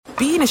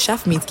being a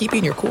chef means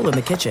keeping your cool in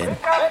the kitchen.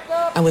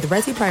 And with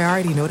Resi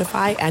Priority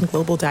Notify and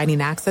Global Dining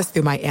Access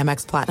through my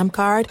Amex Platinum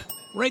card,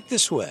 Right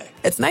this way.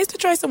 it's nice to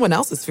try someone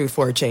else's food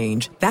for a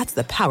change. That's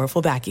the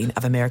powerful backing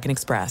of American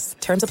Express.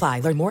 Terms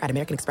apply. Learn more at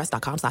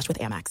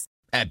americanexpress.com/withAmex.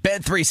 At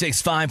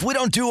Bet365, we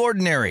don't do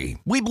ordinary.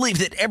 We believe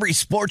that every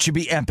sport should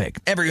be epic.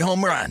 Every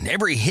home run,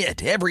 every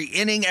hit, every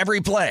inning, every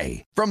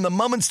play. From the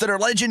moments that are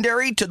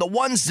legendary to the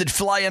ones that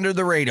fly under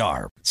the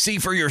radar. See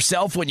for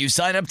yourself when you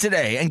sign up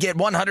today and get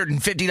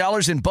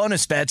 $150 in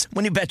bonus bets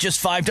when you bet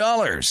just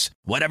 $5.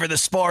 Whatever the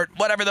sport,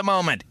 whatever the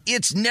moment,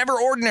 it's never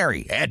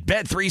ordinary at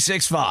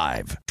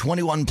Bet365.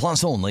 21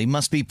 plus only.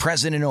 Must be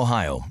present in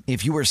Ohio.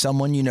 If you or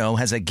someone you know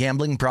has a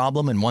gambling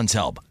problem and wants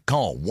help,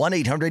 call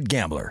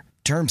 1-800-GAMBLER.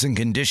 Terms and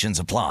conditions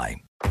apply.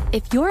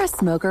 If you're a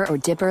smoker or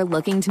dipper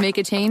looking to make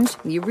a change,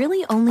 you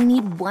really only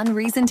need one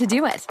reason to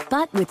do it.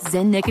 But with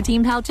Zyn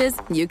nicotine pouches,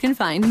 you can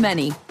find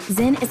many.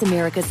 Zyn is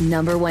America's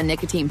 #1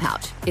 nicotine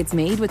pouch. It's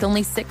made with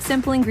only 6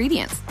 simple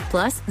ingredients.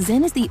 Plus,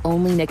 Zyn is the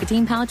only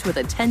nicotine pouch with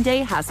a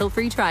 10-day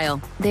hassle-free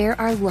trial. There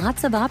are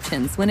lots of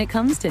options when it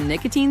comes to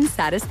nicotine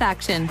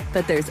satisfaction,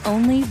 but there's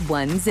only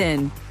one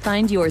Zyn.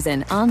 Find your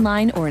Zyn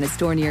online or in a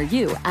store near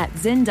you at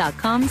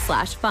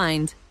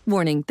zyn.com/find.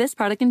 Warning, this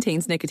product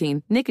contains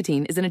nicotine.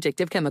 Nicotine is an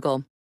addictive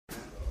chemical.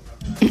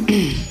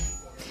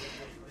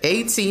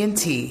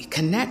 AT&T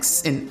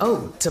connects an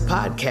ode to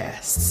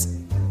podcasts.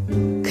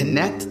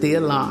 Connect the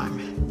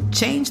alarm.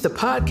 Change the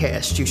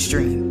podcast you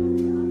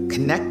stream.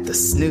 Connect the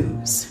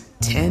snooze.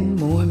 10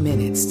 more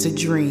minutes to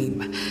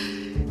dream.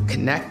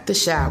 Connect the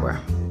shower.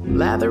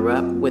 Lather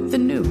up with the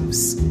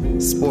news.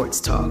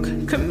 Sports talk,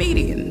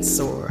 comedians,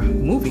 or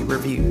movie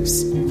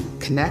reviews.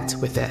 Connect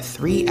with that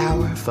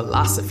 3-hour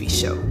philosophy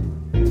show.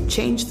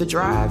 Change the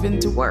drive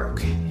into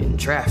work in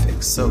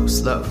traffic so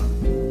slow.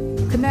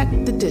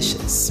 Connect the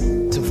dishes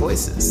to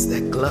voices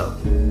that glow.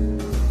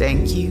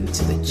 Thank you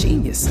to the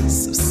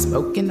geniuses of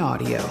spoken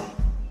audio.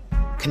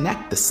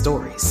 Connect the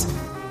stories.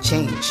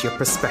 Change your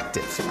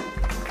perspective.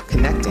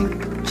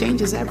 Connecting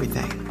changes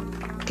everything.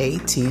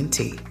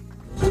 AT&T.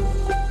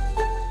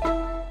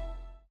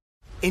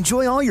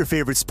 Enjoy all your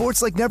favorite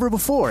sports like never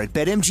before at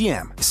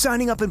BetMGM.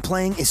 Signing up and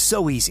playing is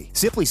so easy.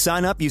 Simply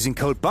sign up using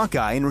code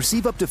Buckeye and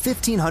receive up to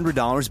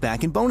 $1,500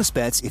 back in bonus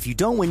bets if you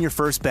don't win your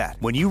first bet.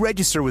 When you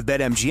register with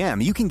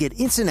BetMGM, you can get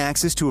instant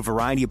access to a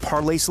variety of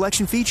parlay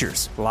selection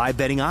features, live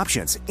betting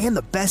options, and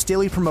the best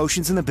daily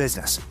promotions in the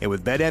business. And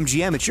with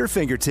BetMGM at your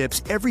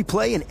fingertips, every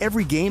play and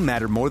every game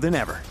matter more than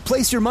ever.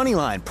 Place your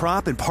moneyline,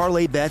 prop, and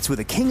parlay bets with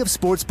the king of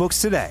sportsbooks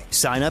today.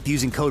 Sign up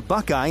using code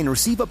Buckeye and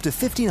receive up to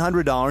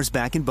 $1,500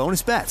 back in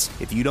bonus bets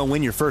if you don't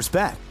win your first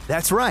bet.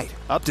 That's right,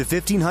 up to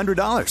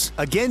 $1,500.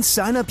 Again,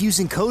 sign up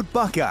using code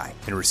Buckeye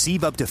and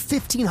receive up to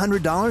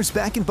 $1,500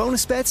 back in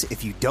bonus bets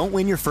if you don't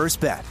win your first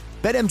bet.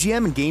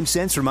 BetMGM and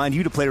GameSense remind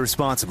you to play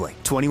responsibly.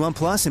 21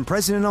 plus and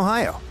present in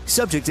Ohio.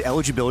 Subject to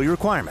eligibility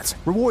requirements.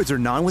 Rewards are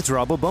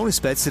non-withdrawable bonus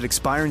bets that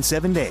expire in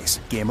 7 days.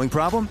 Gambling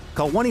problem?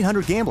 Call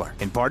 1-800-GAMBLER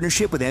in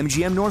partnership with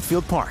MGM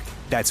Northfield Park.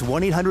 That's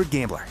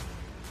 1-800-GAMBLER.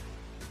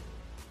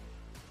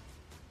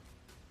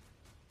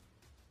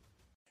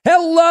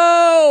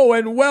 Hello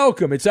and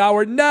welcome. It's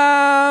our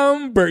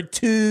number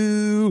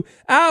two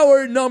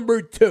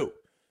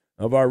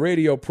of our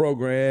radio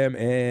program,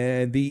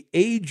 and the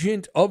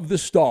agent of the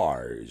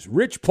stars,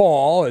 Rich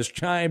Paul, has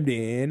chimed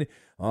in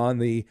on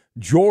the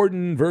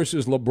Jordan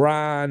versus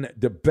LeBron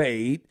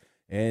debate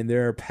and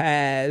their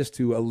paths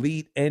to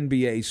elite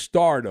NBA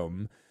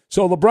stardom.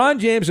 So LeBron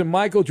James and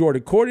Michael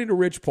Jordan, according to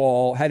Rich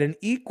Paul, had an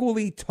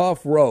equally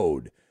tough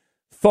road.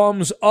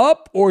 Thumbs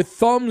up or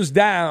thumbs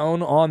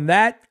down on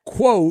that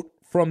quote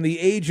from the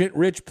agent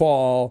Rich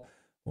Paul?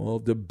 We'll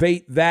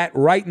debate that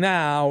right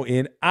now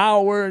in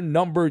our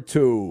number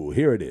two.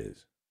 Here it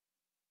is.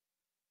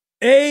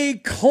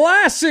 A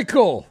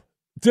classical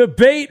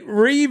debate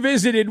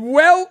revisited.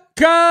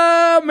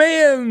 Welcome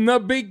in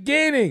the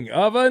beginning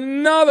of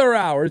another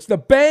hour. It's the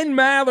Ben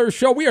Maller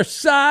Show. We are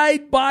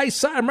side by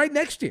side. I'm right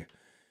next to you.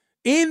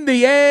 In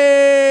the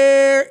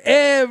air,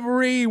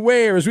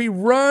 everywhere, as we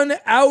run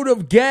out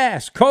of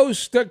gas,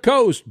 coast to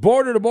coast,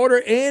 border to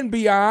border, and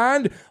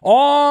beyond,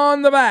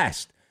 on the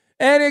vast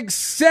and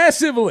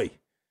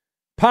excessively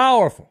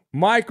powerful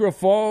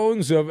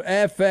microphones of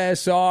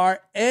FSR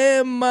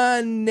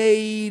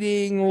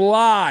emanating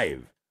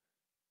live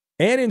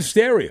and in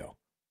stereo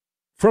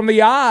from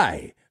the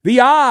eye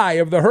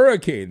of the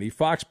hurricane, the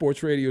Fox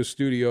Sports Radio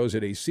studios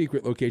at a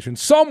secret location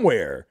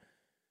somewhere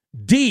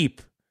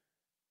deep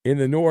in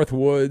the North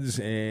Woods.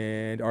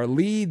 And our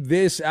lead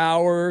this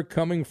hour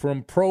coming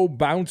from Pro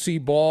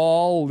Bouncy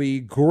Ball,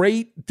 the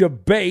great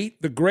debate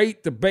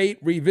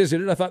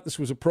revisited. I thought this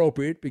was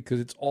appropriate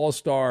because it's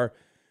All-Star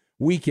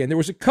Weekend. There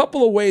was a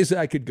couple of ways that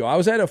I could go. I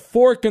was at a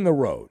fork in the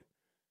road,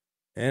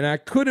 and I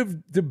could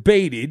have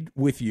debated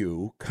with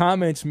you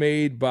comments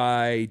made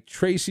by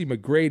Tracy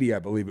McGrady, I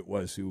believe it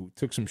was, who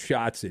took some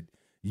shots at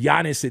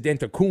Giannis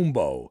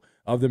Antetokounmpo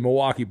of the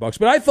Milwaukee Bucks.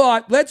 But I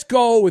thought, let's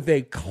go with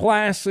a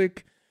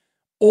classic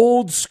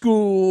old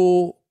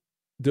school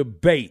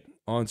debate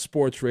on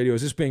sports radio,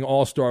 as this being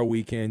All-Star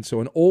Weekend, so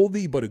an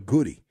oldie but a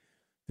goodie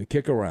to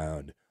kick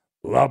around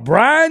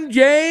LeBron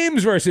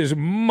James versus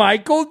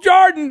Michael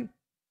Jordan.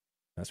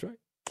 That's right.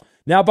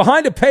 Now,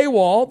 behind a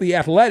paywall, The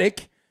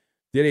Athletic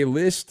did a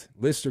list.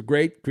 Lists are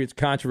great, creates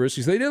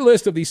controversies. They did a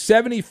list of the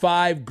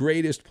 75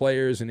 greatest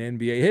players in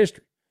NBA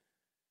history.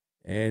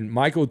 And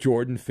Michael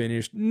Jordan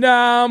finished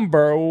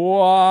number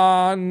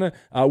one,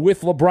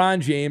 with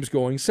LeBron James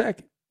going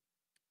second.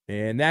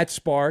 And that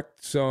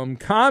sparked some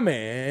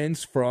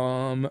comments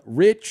from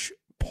Rich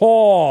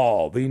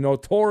Paul, the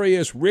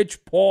notorious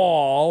Rich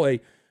Paul, a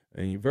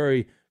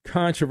very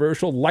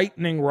controversial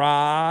lightning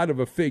rod of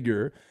a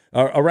figure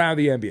around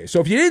the NBA.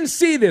 So if you didn't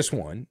see this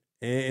one,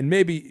 and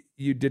maybe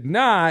you did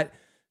not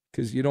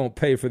because you don't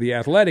pay for The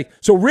Athletic.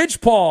 So Rich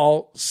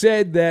Paul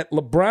said that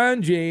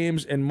LeBron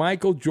James and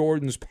Michael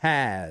Jordan's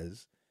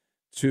paths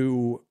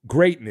to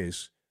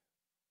greatness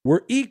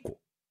were equal.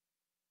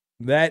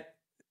 That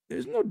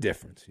there's no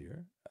difference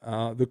here.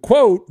 The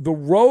quote, the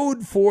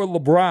road for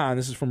LeBron,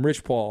 this is from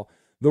Rich Paul,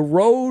 the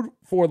road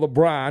for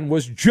LeBron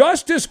was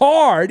just as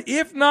hard,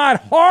 if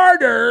not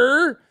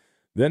harder,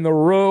 than the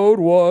road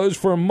was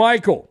for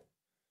Michael.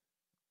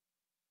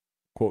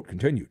 Quote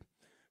continued.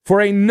 For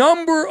a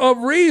number of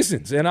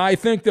reasons, and I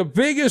think the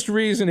biggest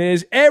reason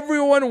is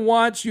everyone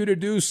wants you to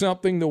do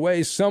something the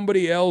way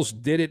somebody else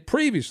did it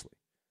previously.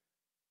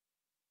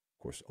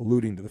 Of course,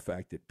 alluding to the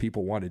fact that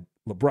people wanted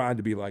LeBron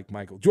to be like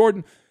Michael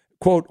Jordan.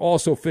 Quote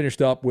also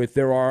finished up with,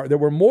 there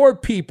were more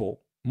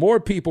people,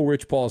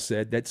 Rich Paul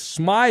said, that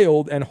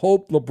smiled and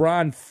hoped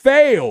LeBron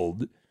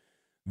failed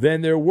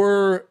than there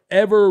were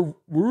ever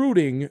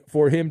rooting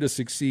for him to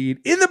succeed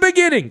in the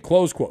beginning,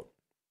 close quote.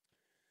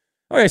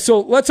 Okay, so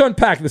let's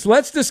unpack this.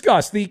 Let's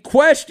discuss the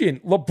question,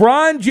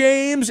 LeBron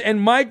James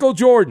and Michael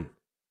Jordan.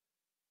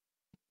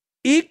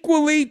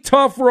 Equally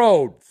tough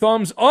road.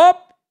 Thumbs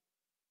up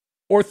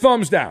or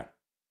thumbs down?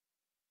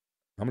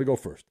 I'm going to go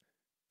first.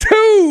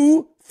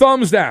 2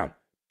 thumbs down.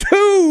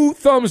 2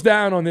 thumbs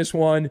down on this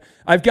one.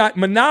 I've got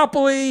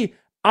Monopoly,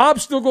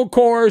 Obstacle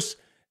Course,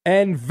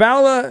 and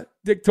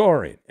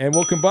Valedictorian. And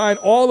we'll combine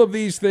all of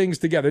these things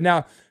together.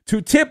 Now,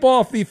 to tip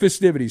off the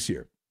festivities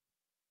here,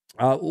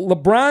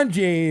 LeBron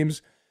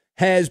James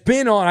has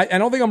been on, I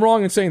don't think I'm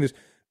wrong in saying this,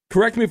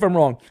 correct me if I'm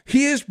wrong,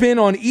 he has been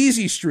on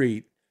Easy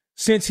Street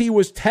since he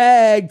was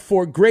tagged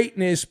for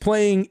greatness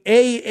playing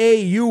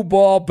AAU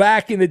ball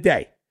back in the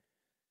day.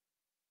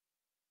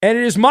 And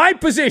it is my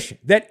position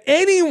that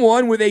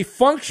anyone with a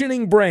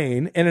functioning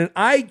brain and an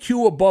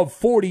IQ above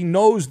 40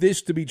 knows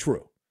this to be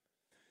true.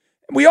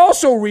 We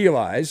also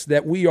realize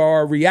that we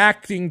are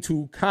reacting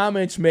to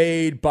comments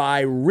made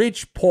by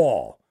Rich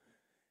Paul,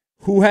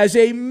 who has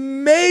a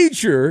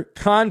major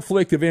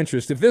conflict of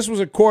interest. If this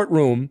was a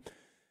courtroom,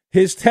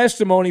 his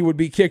testimony would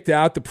be kicked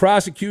out. The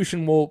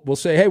prosecution will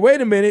say, hey, wait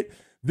a minute,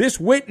 this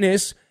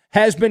witness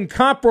has been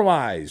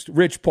compromised.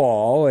 Rich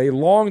Paul, a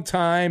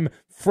longtime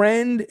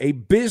friend, a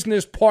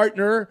business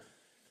partner.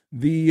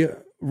 The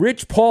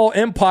Rich Paul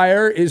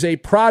empire is a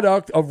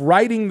product of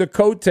riding the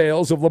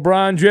coattails of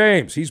LeBron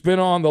James. He's been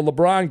on the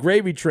LeBron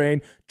gravy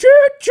train,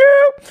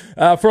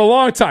 choo-choo, for a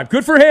long time.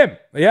 Good for him.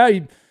 Yeah,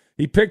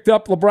 he picked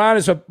up LeBron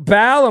as a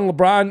pal, and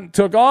LeBron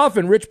took off,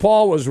 and Rich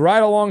Paul was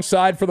right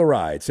alongside for the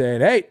ride,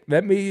 saying, hey,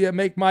 let me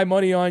make my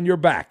money on your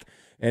back.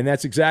 And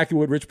that's exactly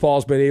what Rich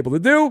Paul's been able to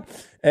do.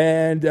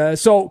 And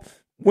so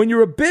when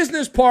you're a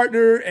business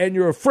partner and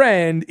you're a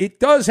friend, it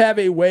does have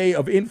a way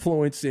of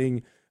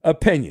influencing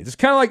opinions. It's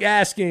kind of like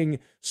asking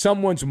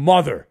someone's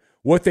mother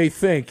what they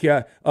think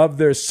of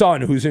their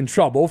son who's in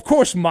trouble. Of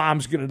course,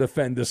 mom's going to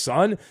defend the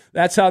son.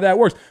 That's how that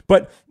works.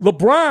 But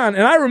LeBron,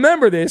 and I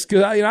remember this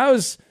because I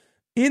was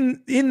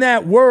in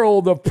that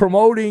world of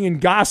promoting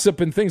and gossip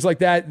and things like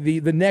that, the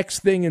next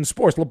thing in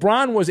sports.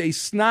 LeBron was a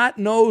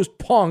snot-nosed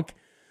punk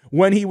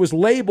when he was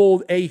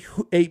labeled a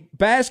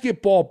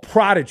basketball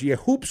prodigy, a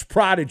hoops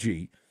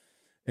prodigy.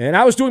 And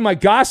I was doing my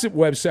gossip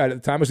website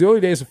at the time. It was the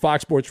early days of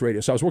Fox Sports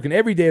Radio, so I was working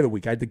every day of the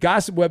week. I had the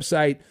gossip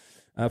website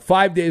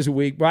 5 days a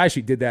week. Well, I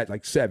actually did that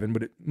like 7,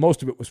 but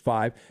most of it was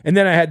 5. And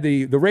then I had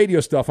the radio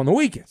stuff on the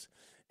weekends.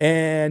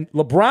 And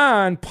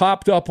LeBron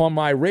popped up on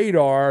my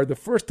radar. The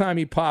first time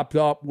he popped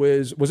up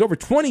was over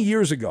 20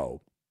 years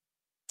ago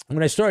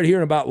when I started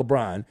hearing about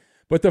LeBron.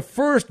 But the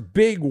first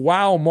big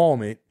wow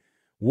moment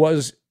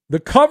was the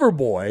cover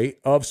boy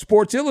of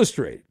Sports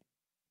Illustrated.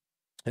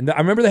 And I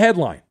remember the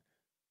headline.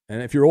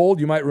 And if you're old,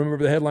 you might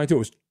remember the headline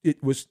too.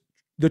 It was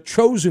The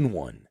Chosen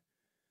One.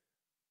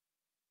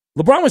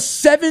 LeBron was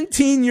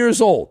 17 years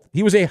old.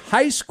 He was a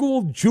high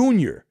school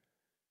junior.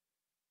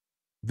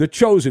 The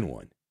Chosen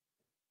One.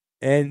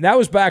 And that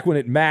was back when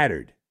it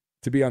mattered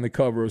to be on the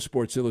cover of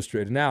Sports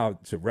Illustrated. Now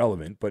it's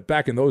irrelevant, but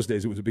back in those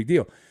days, it was a big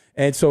deal.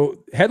 And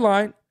so,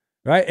 headline,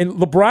 right? And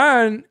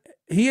LeBron,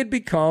 he had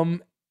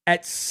become,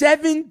 at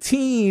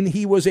 17,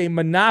 he was a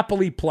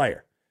Monopoly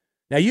player.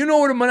 Now, you know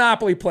what a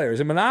Monopoly player is.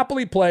 A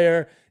Monopoly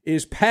player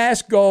is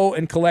pass, go,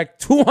 and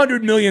collect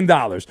 $200 million.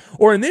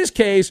 Or in this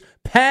case,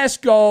 pass,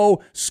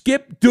 go,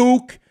 skip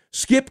Duke,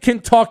 skip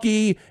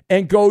Kentucky,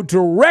 and go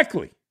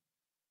directly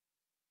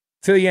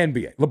to the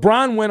NBA.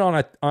 LeBron went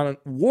on a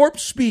warp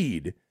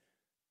speed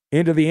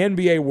into the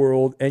NBA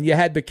world, and you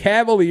had the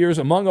Cavaliers,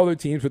 among other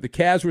teams, but the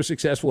Cavs were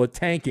successful at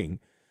tanking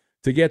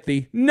to get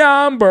the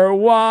number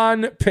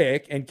one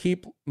pick and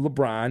keep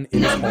LeBron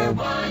in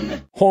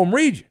his home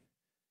region.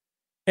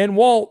 And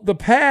while the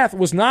path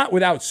was not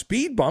without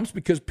speed bumps,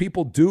 because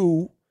people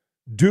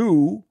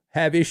do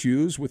have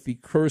issues with the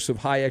curse of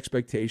high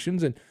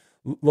expectations, and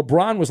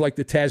LeBron was like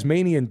the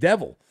Tasmanian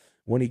devil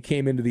when he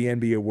came into the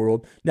NBA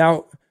world.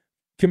 Now,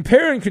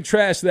 compare and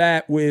contrast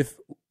that with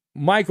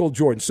Michael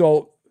Jordan.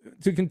 So,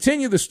 to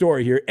continue the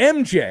story here,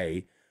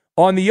 MJ,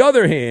 on the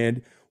other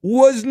hand,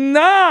 was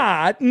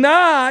not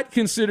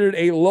considered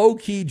a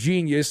low-key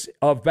genius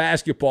of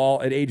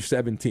basketball at age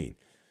 17.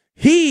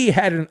 He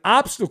had an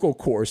obstacle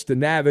course to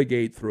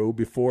navigate through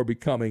before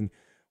becoming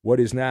what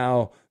is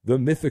now the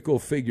mythical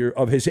figure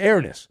of his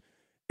airness.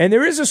 And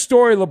there is a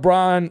story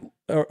Jordan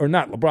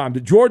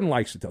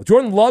likes to tell.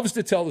 Jordan loves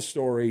to tell the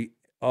story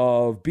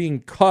of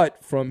being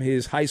cut from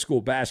his high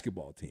school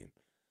basketball team.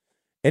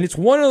 And it's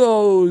one of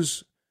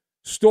those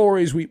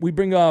stories we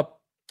bring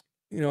up,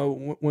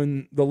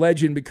 when the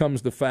legend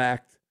becomes the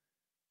fact,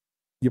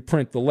 you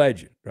print the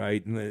legend,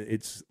 right? And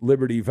it's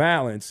Liberty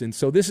Valance. And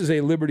so this is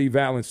a Liberty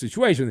Valance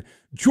situation.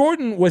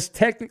 Jordan was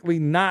technically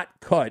not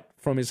cut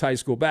from his high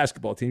school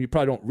basketball team. You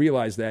probably don't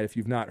realize that if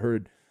you've not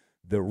heard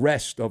the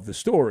rest of the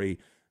story.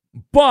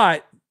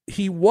 But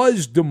he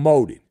was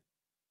demoted.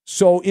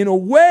 So in a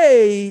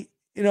way,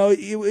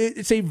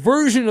 it's a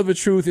version of the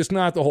truth. It's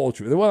not the whole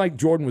truth. It wasn't like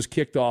Jordan was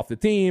kicked off the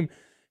team.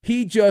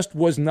 He just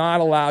was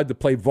not allowed to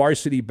play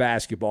varsity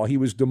basketball. He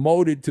was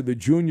demoted to the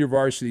junior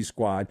varsity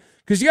squad.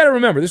 Because you got to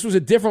remember, this was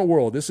a different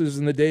world. This is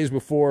in the days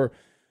before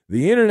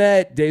the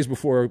internet, days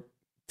before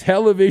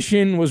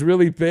television was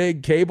really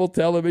big. Cable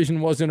television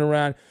wasn't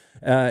around.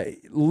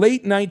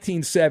 Late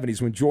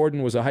 1970s when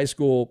Jordan was a high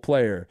school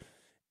player.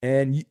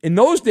 And in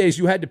those days,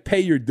 you had to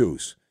pay your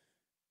dues.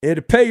 You had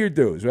to pay your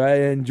dues,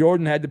 right? And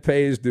Jordan had to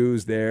pay his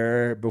dues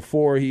there.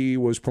 Before he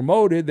was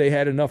promoted, they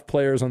had enough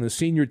players on the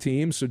senior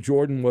team, so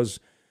Jordan was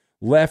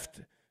left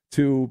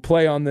to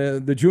play on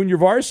the junior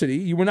varsity.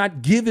 You were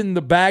not given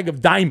the bag of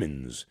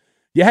diamonds.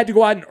 You had to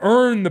go out and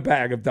earn the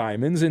bag of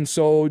diamonds, and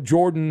so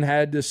Jordan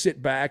had to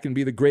sit back and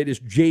be the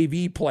greatest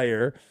JV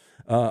player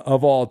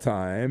of all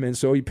time. And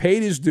so he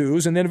paid his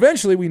dues, and then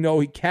eventually we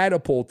know he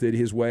catapulted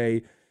his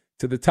way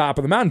to the top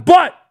of the mountain.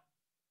 But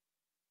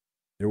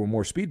there were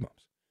more speed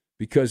bumps.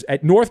 Because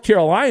at North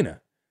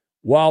Carolina,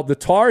 while the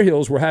Tar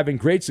Heels were having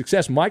great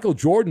success, Michael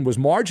Jordan was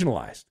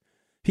marginalized.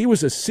 He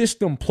was a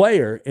system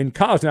player in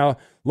college. Now,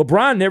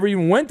 LeBron never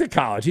even went to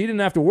college. He didn't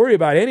have to worry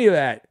about any of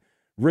that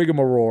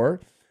rigmarole.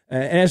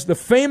 And as the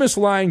famous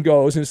line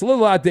goes, and it's a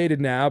little outdated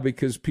now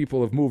because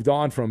people have moved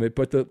on from it,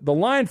 but the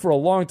line for a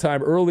long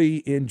time early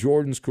in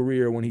Jordan's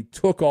career when he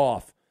took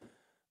off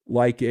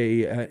like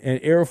an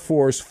Air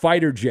Force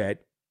fighter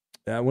jet,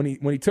 when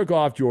he took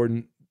off,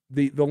 Jordan,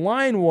 the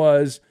line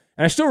was,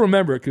 and I still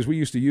remember it because we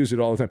used to use it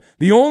all the time,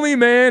 the only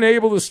man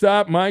able to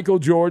stop Michael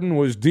Jordan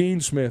was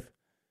Dean Smith.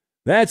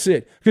 That's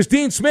it. Because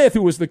Dean Smith,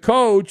 who was the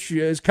coach,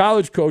 his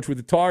college coach with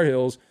the Tar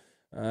Heels,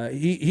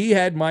 he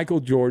had Michael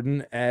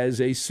Jordan as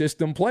a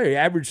system player. He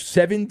averaged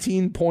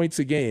 17 points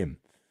a game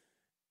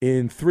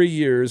in 3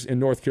 years in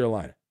North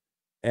Carolina.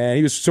 And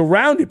he was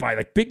surrounded by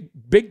like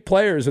big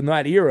players in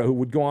that era who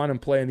would go on and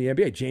play in the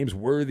NBA. James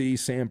Worthy,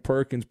 Sam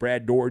Perkins,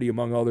 Brad Daugherty,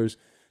 among others,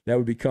 that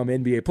would become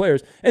NBA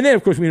players. And then,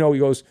 of course, we know he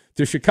goes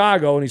to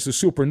Chicago and he's a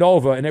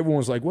supernova, and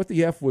everyone's like, what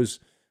the F was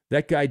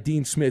that guy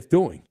Dean Smith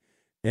doing?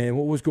 And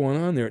what was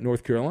going on there at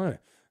North Carolina?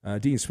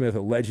 Dean Smith,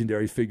 a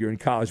legendary figure in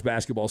college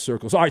basketball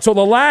circles. All right, so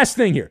the last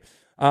thing here.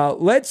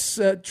 Let's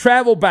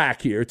travel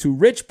back here to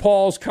Rich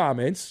Paul's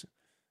comments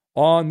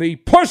on the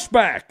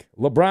pushback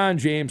LeBron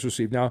James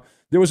received. Now,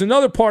 there was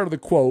another part of the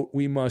quote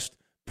we must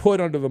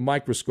put under the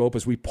microscope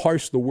as we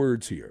parse the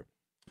words here.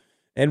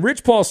 And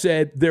Rich Paul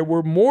said there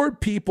were more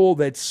people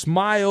that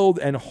smiled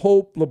and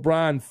hoped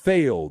LeBron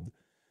failed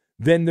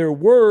than there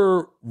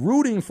were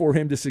rooting for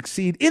him to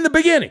succeed in the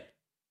beginning.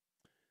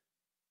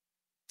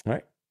 All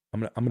right,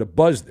 I'm gonna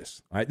buzz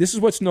this. All right, this is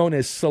what's known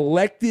as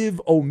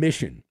selective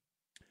omission.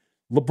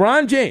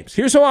 LeBron James,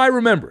 here's how I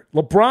remember it.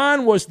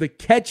 LeBron was the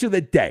catch of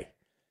the day.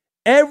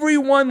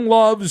 Everyone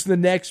loves the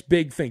next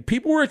big thing.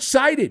 People were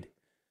excited.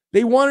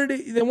 They wanted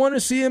to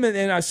see him,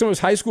 and some of his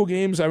high school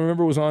games I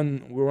remember we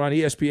were on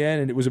ESPN,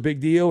 and it was a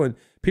big deal, and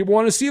people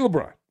wanted to see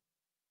LeBron,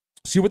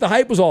 see what the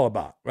hype was all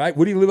about, right?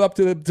 Would he live up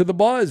to the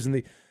buzz?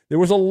 And there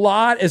was a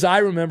lot, as I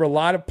remember, a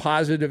lot of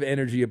positive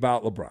energy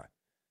about LeBron,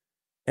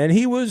 and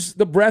he was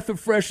the breath of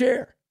fresh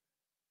air,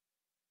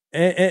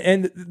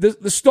 and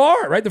the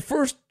star, right? The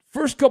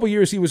first couple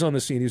years he was on the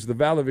scene, he was the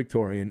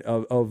valedictorian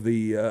of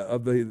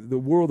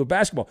the world of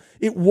basketball.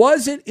 It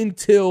wasn't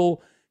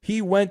until he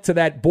went to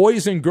that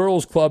Boys and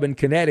Girls Club in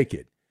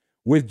Connecticut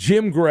with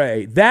Jim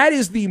Gray. That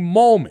is the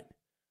moment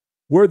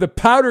where the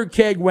powder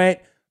keg went,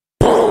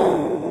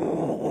 boom.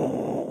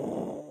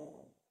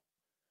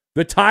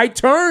 The tide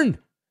turned.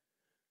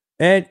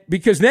 And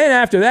because then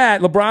after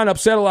that, LeBron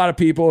upset a lot of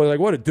people. They're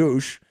like, what a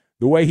douche,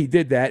 the way he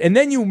did that. And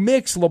then you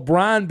mix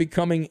LeBron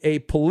becoming a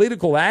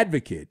political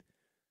advocate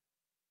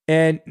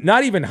and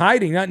not even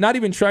hiding, not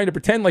even trying to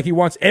pretend like he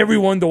wants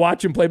everyone to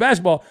watch him play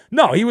basketball.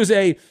 No, he was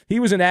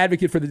an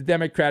advocate for the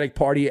Democratic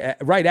Party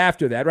right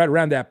after that, right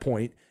around that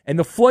point, and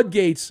the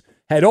floodgates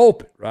had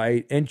opened,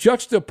 right? And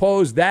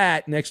juxtapose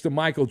that next to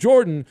Michael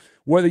Jordan,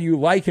 whether you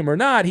like him or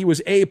not, he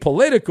was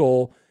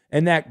apolitical,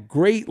 and that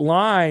great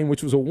line,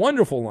 which was a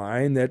wonderful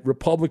line, that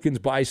Republicans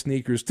buy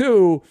sneakers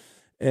too,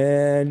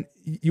 and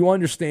you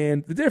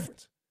understand the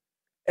difference.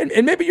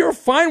 And maybe you're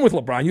fine with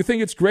LeBron. You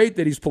think it's great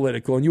that he's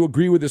political, and you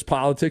agree with his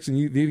politics, and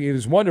you think it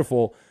is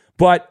wonderful,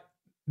 but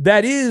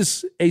that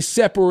is a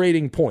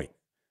separating point.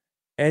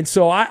 And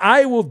so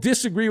I will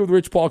disagree with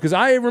Rich Paul, because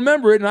I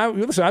remember it, and I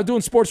was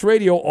doing sports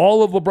radio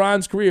all of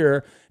LeBron's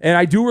career, and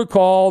I do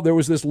recall there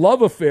was this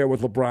love affair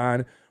with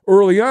LeBron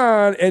early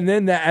on, and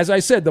then, as I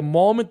said, the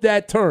moment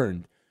that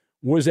turned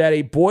was at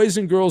a Boys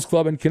and Girls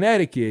Club in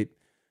Connecticut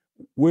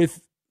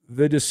with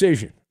the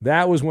decision.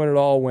 That was when it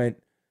all went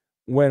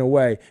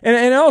away.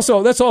 And also,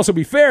 let's also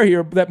be fair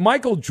here, that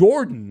Michael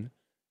Jordan,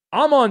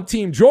 I'm on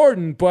Team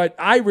Jordan, but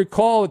I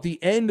recall at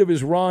the end of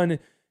his run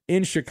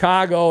in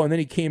Chicago, and then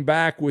he came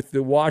back with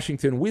the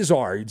Washington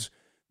Wizards,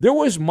 there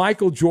was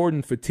Michael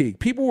Jordan fatigue.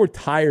 People were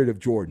tired of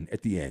Jordan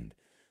at the end,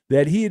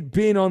 that he had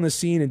been on the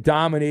scene and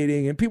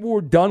dominating, and people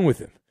were done with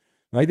him.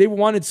 Like, they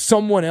wanted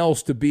someone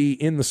else to be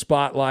in the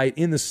spotlight,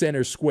 in the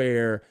center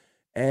square,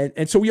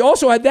 and so we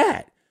also had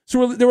that.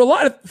 So there were a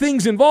lot of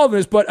things involved in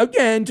this, but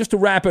again, just to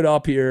wrap it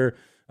up here,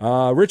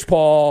 Rich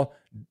Paul,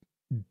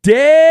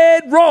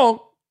 dead wrong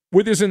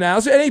with his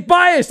analysis, and he's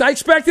biased. I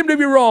expect him to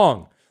be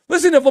wrong.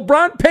 Listen, if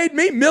LeBron paid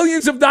me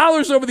millions of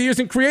dollars over the years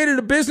and created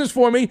a business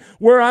for me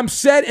where I'm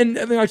set and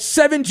like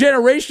 7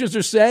 generations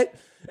are set,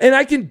 and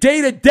I can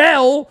date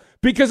Adele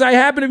because I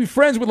happen to be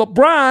friends with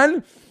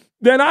LeBron,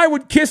 then I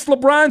would kiss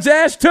LeBron's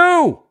ass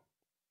too.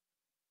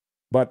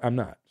 But I'm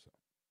not.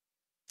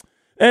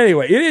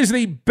 Anyway, it is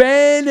the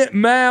Ben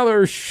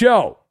Maller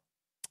Show.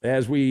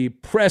 As we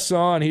press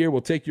on here,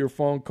 we'll take your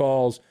phone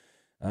calls.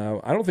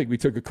 I don't think we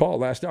took a call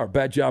last hour.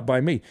 Bad job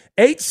by me.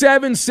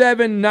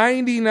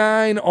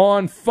 877-99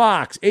 on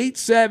Fox.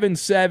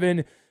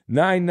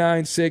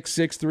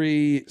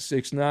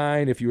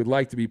 877-996-6369 if you would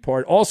like to be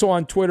part. Also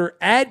on Twitter,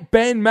 at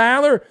Ben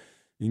Maller.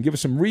 You can give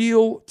us some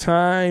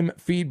real-time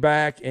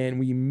feedback, and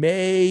we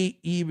may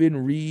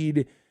even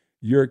read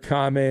your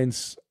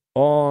comments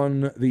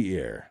on the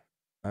air.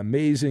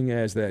 Amazing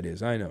as that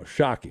is. I know.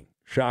 Shocking.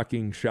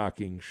 Shocking,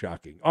 shocking,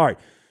 shocking. All right.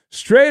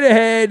 Straight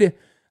ahead,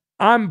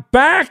 I'm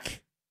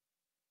back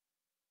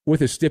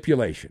with a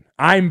stipulation.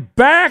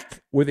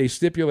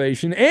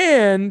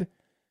 And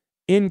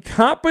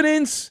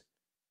incompetence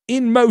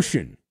in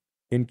motion.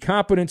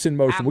 Incompetence in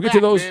motion. We'll get to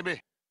those.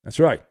 Baby. That's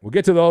right. We'll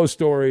get to those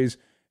stories,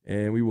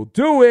 and we will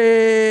do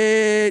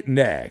it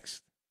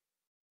next.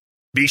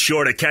 Be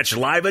sure to catch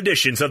live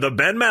editions of the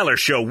Ben Maller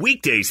Show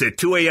weekdays at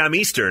 2 a.m.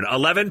 Eastern,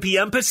 11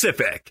 p.m.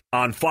 Pacific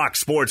on Fox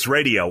Sports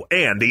Radio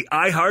and the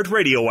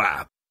iHeartRadio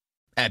app.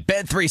 At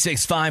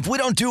Bet365, we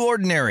don't do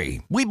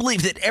ordinary. We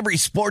believe that every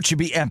sport should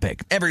be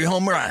epic. Every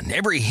home run,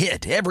 every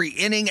hit, every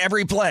inning,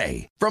 every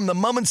play. From the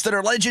moments that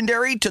are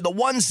legendary to the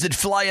ones that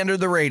fly under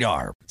the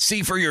radar.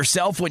 See for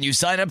yourself when you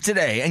sign up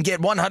today and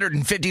get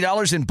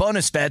 $150 in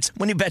bonus bets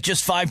when you bet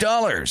just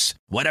 $5.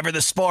 Whatever the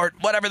sport,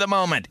 whatever the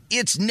moment,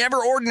 it's never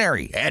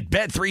ordinary at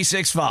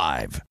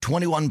Bet365.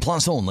 21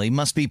 plus only.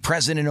 Must be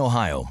present in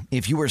Ohio.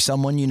 If you or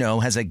someone you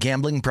know has a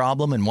gambling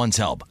problem and wants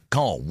help,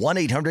 call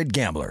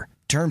 1-800-GAMBLER.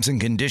 Terms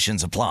and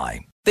conditions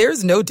apply.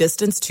 There's no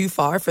distance too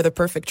far for the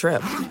perfect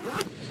trip.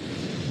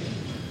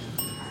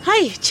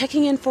 Hi,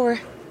 checking in for...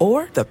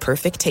 Or the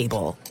perfect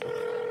table.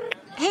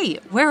 Hey,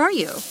 where are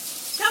you?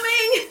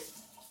 Coming!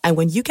 And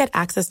when you get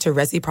access to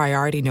Resi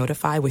Priority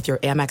Notify with your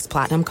Amex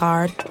Platinum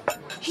card...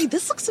 Hey,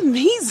 this looks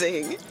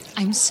amazing.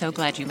 I'm so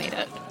glad you made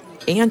it.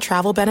 And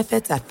travel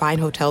benefits at fine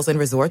hotels and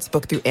resorts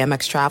booked through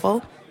Amex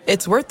Travel.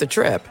 It's worth the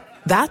trip.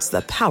 That's the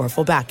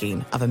powerful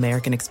backing of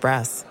American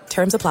Express.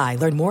 Terms apply.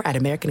 Learn more at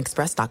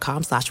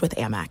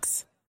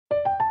americanexpress.com/withAmex.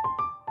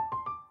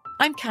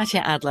 I'm Katya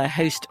Adler,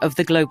 host of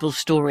The Global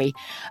Story.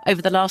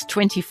 Over the last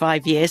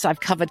 25 years, I've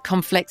covered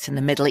conflicts in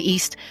the Middle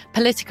East,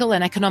 political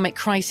and economic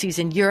crises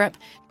in Europe,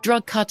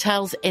 drug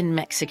cartels in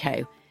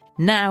Mexico.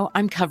 Now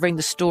I'm covering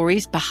the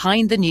stories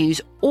behind the news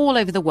all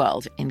over the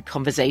world in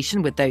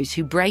conversation with those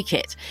who break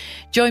it.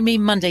 Join me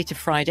Monday to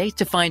Friday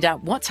to find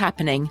out what's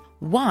happening,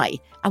 why,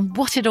 and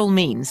what it all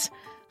means.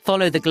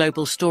 Follow The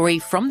Global Story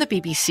from the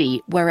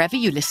BBC wherever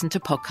you listen to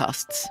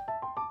podcasts.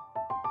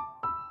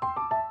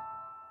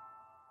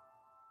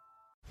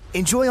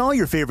 Enjoy all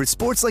your favorite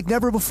sports like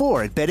never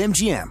before at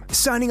BetMGM.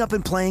 Signing up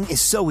and playing is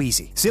so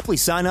easy. Simply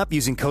sign up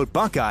using code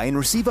Buckeye and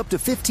receive up to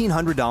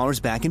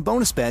 $1,500 back in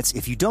bonus bets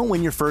if you don't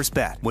win your first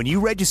bet. When you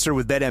register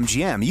with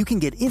BetMGM, you can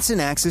get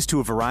instant access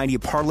to a variety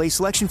of parlay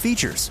selection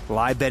features,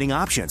 live betting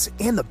options,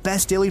 and the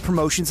best daily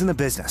promotions in the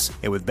business.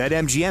 And with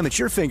BetMGM at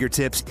your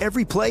fingertips,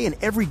 every play and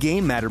every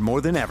game matter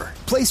more than ever.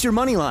 Place your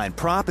moneyline,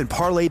 prop, and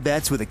parlay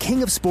bets with the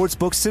king of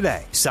sportsbooks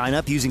today. Sign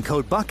up using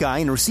code Buckeye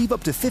and receive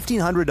up to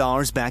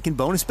 $1,500 back in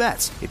bonus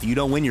bets. If if you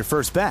don't win your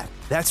first bet.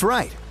 That's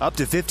right, up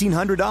to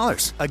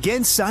 $1,500.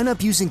 Again, sign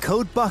up using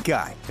code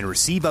Buckeye and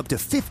receive up to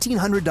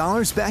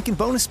 $1,500 back in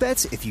bonus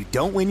bets if you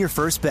don't win your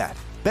first bet.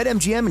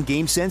 BetMGM and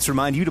GameSense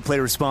remind you to play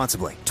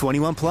responsibly.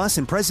 21 plus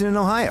and present in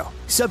Ohio.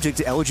 Subject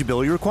to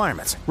eligibility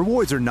requirements.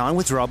 Rewards are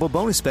non-withdrawable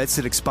bonus bets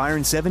that expire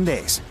in 7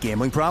 days.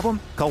 Gambling problem?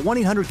 Call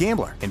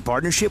 1-800-GAMBLER in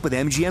partnership with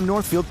MGM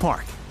Northfield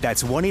Park.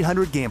 That's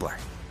 1-800-GAMBLER.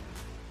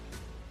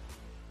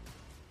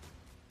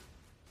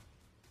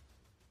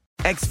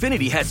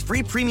 Xfinity has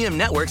free premium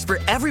networks for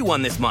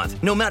everyone this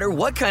month, no matter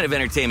what kind of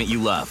entertainment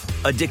you love.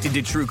 Addicted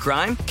to true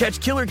crime? Catch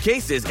killer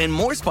cases and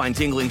more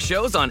spine-tingling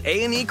shows on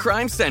A&E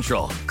Crime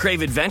Central.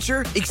 Crave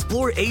adventure?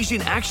 Explore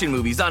Asian action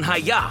movies on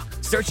Hi-YAH.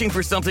 Searching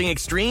for something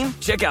extreme?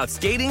 Check out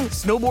skating,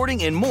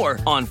 snowboarding, and more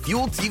on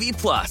Fuel TV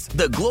Plus,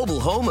 the global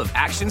home of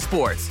action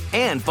sports.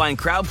 And find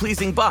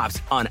crowd-pleasing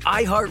bops on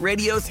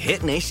iHeartRadio's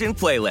Hit Nation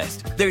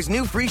playlist. There's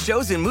new free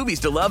shows and movies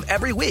to love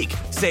every week.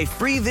 Say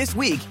free this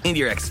week in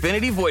your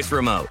Xfinity voice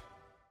remote.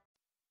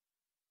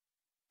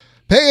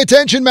 Pay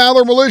attention,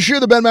 Maller Militia.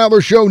 The Ben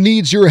Maller Show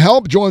needs your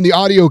help. Join the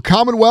audio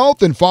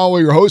commonwealth and follow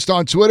your host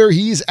on Twitter.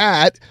 He's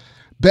at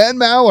Ben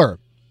Maller.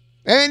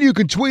 And you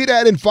can tweet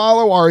at and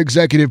follow our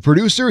executive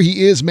producer.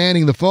 He is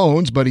manning the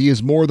phones, but he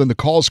is more than the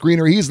call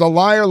screener. He's the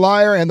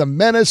liar, and the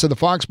menace of the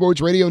Fox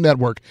Sports Radio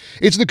Network.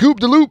 It's the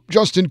Coop de Loop,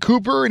 Justin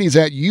Cooper, and he's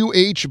at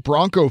UH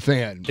Bronco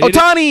Fan.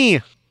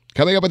 Otani!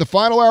 Coming up in the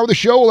final hour of the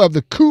show, we'll have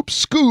the Coop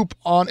Scoop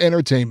on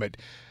entertainment.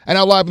 And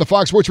now live in the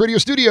Fox Sports Radio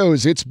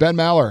studios, it's Ben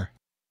Maller.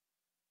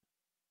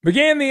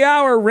 Began the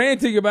hour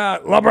ranting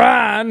about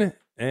LeBron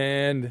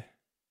and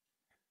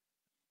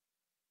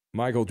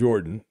Michael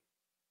Jordan.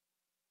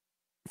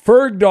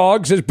 Ferg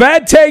Dog says,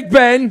 bad take,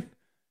 Ben.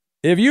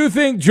 If you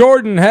think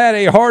Jordan had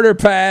a harder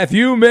path,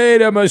 you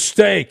made a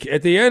mistake.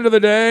 At the end of the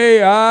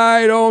day,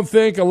 I don't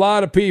think a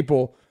lot of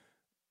people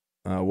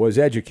was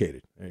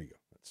educated. There you go.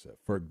 That's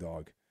Ferg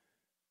Dog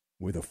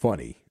with a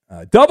funny.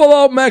 Double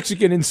O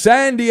Mexican in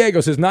San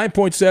Diego says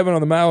 9.7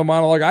 on the Maller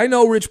monologue. I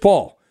know Rich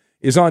Paul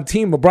is on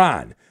Team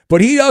LeBron, but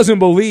he doesn't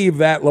believe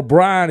that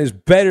LeBron is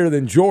better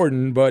than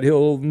Jordan, but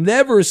he'll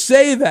never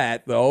say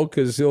that, though,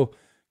 because he'll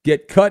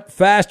get cut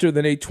faster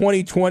than a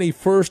 2020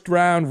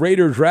 first-round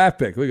Raiders draft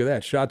pick. Look at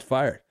that. Shots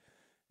fired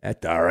at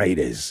the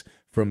Raiders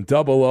from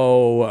Double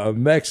O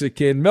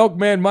Mexican.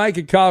 Milkman Mike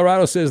in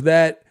Colorado says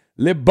that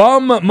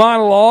LeBum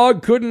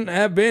monologue couldn't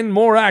have been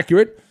more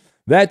accurate.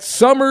 That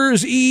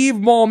summer's eve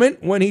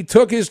moment when he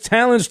took his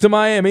talents to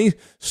Miami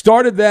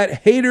started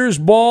that haters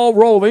ball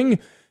rolling,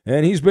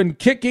 and he's been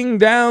kicking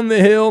down the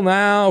hill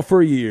now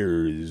for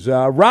years.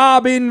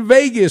 Rob in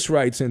Vegas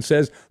writes and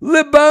says,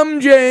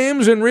 LeBum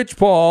James and Rich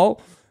Paul,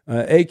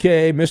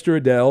 a.k.a. Mr.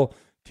 Adele,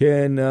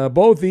 can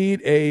both eat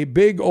a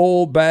big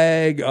old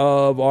bag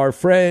of our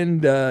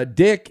friend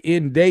Dick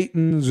in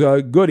Dayton's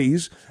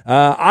goodies.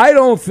 I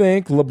don't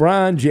think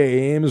LeBron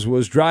James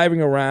was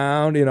driving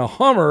around in a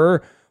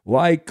Hummer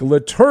like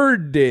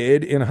Laturd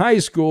did in high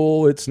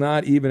school. It's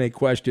not even a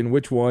question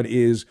which one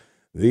is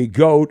the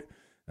GOAT.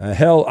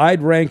 Hell,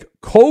 I'd rank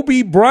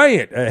Kobe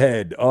Bryant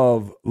ahead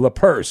of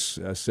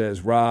LaPerce,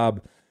 says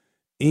Rob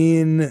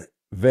in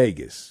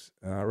Vegas.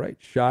 All right,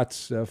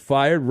 shots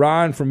fired.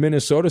 Ron from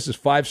Minnesota says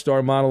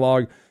 5-star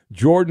monologue.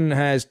 Jordan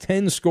has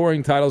 10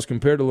 scoring titles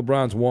compared to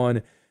LeBron's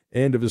 1.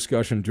 End of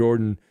discussion.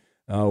 Jordan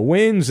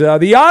wins.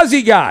 The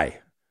Aussie guy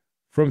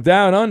from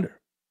Down Under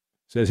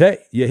says, hey,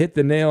 you hit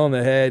the nail on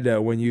the head.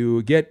 When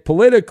you get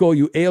political,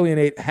 you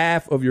alienate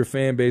half of your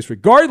fan base,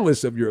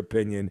 regardless of your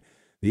opinion.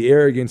 The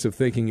arrogance of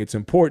thinking it's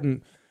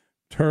important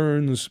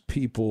turns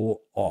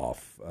people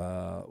off.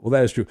 Well,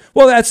 that is true.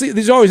 Well,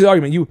 there's always the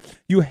argument.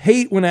 You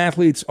hate when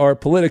athletes are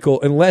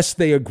political unless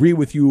they agree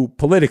with you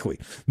politically.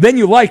 Then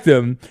you like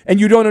them, and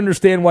you don't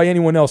understand why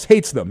anyone else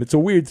hates them. It's a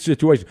weird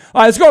situation.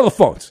 All right, let's go to the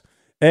phones.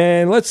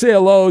 And let's say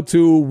hello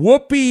to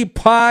Whoopi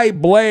Pie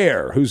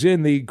Blair, who's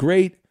in the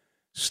great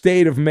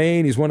state of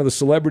Maine. He's one of the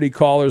celebrity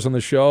callers on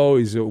the show.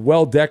 He's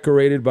well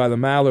decorated by the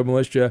Maller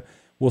Militia.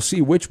 We'll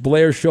see which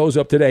Blair shows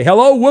up today.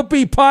 Hello,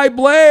 Whoopi Pie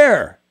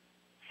Blair.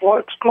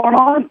 What's going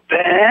on,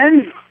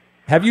 Ben?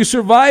 Have you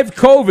survived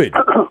COVID?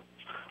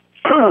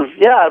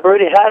 Yeah, I've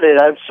already had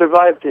it. I've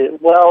survived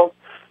it. Well,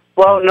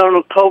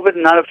 no,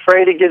 COVID, not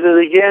afraid to get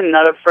it again,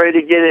 not afraid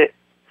to get it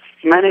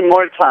many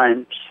more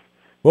times.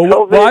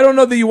 Well, I don't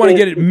know that you want to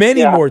get it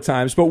many more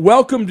times, but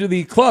welcome to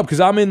the club, because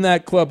I'm in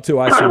that club, too.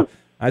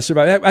 I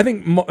survived. I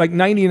think like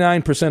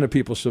 99% of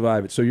people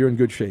survive it, so you're in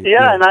good shape.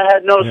 Yeah, and I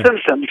had no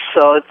symptoms,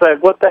 so it's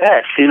like, what the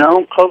heck, you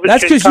know? COVID.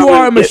 That's because you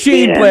are a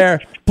machine, Blair.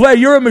 Blair,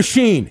 you're a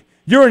machine.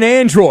 You're an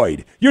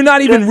android. You're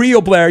not even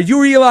real, Blair.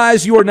 You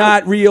realize you are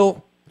not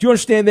real? Do you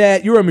understand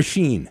that? You're a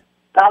machine.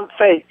 I'm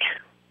fake.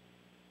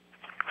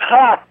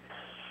 Ha!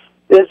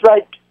 It's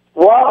like,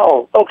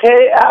 wow,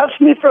 okay,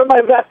 ask me for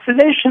my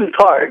vaccination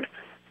card.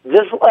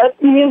 Just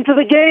let me into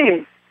the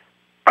game.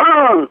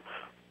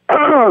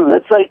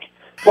 It's like,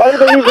 why do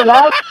they even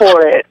ask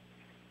for it?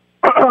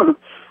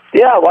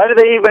 Yeah, why do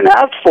they even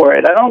ask for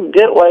it? I don't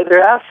get why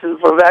they're asking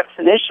for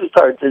vaccination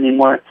cards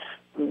anymore.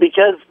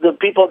 Because the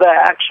people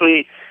that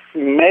actually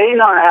may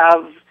not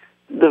have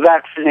the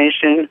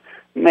vaccination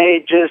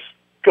may just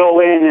go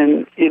in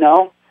and,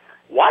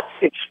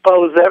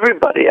 expose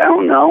everybody. I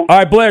don't know. All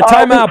right, Blair,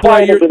 time out,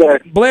 Blair.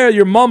 Blair,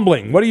 you're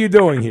mumbling. What are you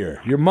doing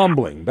here? You're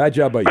mumbling. Bad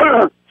job by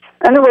you.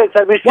 Anyways,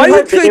 have you seen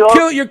my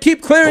video? You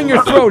keep clearing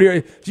your throat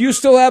here. Do you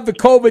still have the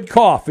COVID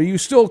cough? Are you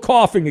still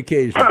coughing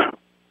occasionally?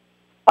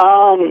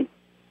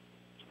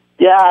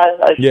 Yeah,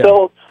 I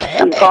still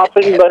am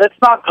coughing, but it's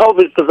not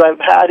COVID because I've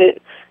had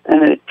it,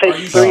 and it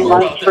takes 3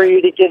 months for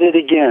you to get it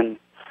again.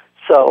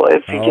 So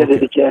if you get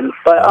it again.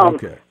 But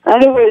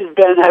anyways,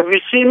 Ben, have you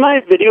seen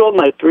my video of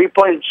my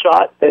 3-point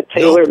shot that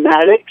Taylor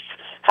Maddox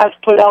has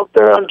put out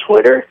there on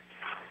Twitter?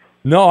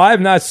 No, I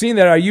have not seen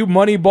that. Are you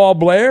Moneyball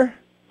Blair?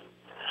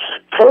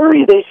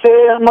 Curry, they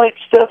say I'm like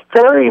Steph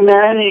Curry,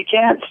 man. You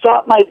can't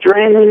stop my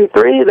draining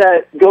three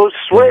that goes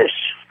swish.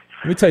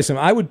 Let me tell you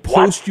something. I would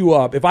post you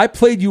up. If I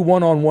played you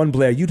one-on-one,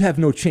 Blair, you'd have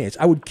no chance.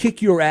 I would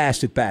kick your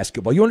ass at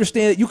basketball. You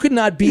understand that? You could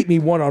not beat me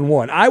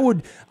one-on-one. I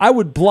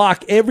would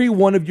block every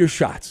one of your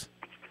shots.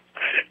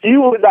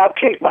 You would not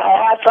kick my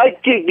ass.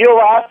 I'd kick your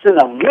ass in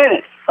a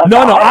minute. No,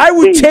 I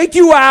would take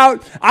you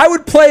out. I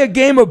would play a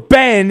game of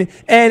Ben,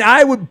 and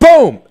I would,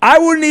 boom. I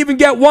wouldn't even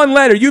get one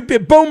letter. You'd be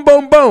boom,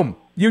 boom, boom.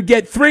 You'd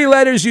get 3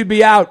 letters. You'd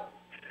be out.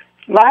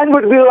 Mine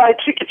would be like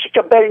chicka,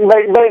 chicka, bang,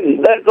 bang,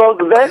 bang. That goes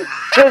Ben.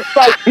 Just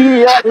like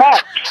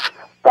Max.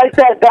 Like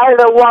that guy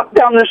that walked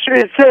down the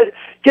street and said,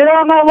 "Get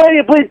out of my way,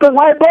 you bleeping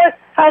white boy."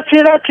 I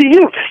say that to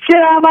you. Get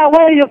out of my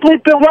way, you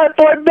bleeping white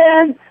boy,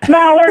 Ben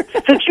Maller,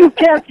 because you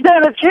can't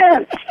stand a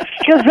chance.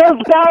 Because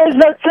those guys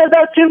that said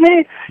that to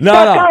me,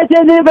 guy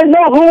didn't even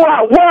know who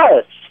I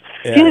was.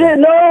 Yeah. He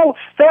didn't know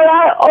that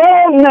I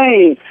own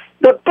me.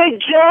 The Big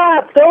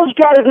Jab, those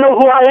guys know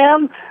who I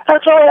am.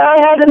 That's why I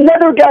had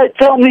another guy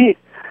tell me,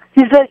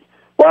 he said,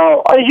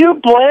 "Well, are you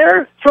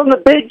Blair from the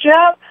Big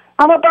Jab?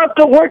 I'm about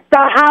to work the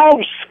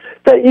house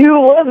that you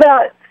live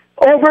at,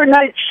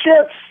 overnight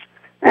shifts."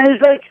 And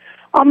he's like,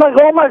 I'm like,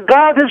 oh my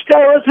God, this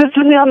guy listens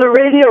to me on the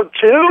radio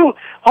too?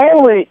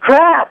 Holy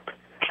crap.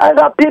 I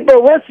got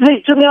people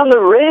listening to me on the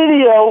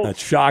radio.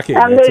 That's shocking.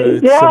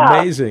 It's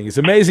amazing. It's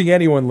amazing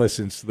anyone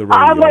listens to the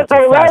radio. I'm like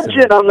a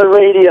legend on the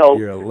radio.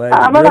 You're a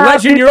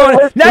legend. You're a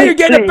legend. Now you're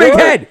getting a big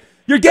head.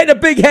 You're getting a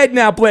big head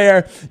now,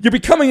 Blair. You're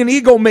becoming an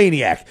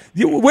egomaniac.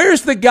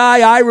 Where's the guy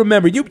I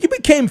remember? You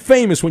became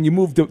famous when you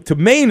moved to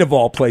Maine, of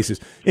all places.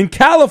 In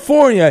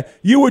California,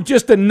 you were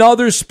just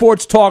another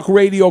sports talk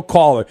radio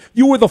caller.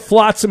 You were the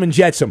Flotsam and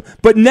Jetsam.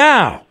 But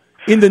now,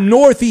 in the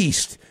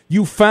Northeast,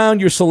 you found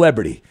your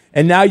celebrity,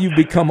 and now you've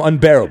become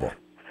unbearable.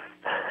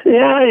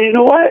 Yeah, you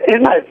know what?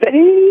 In my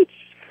veins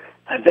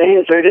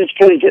are just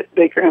going to get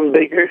bigger and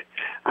bigger.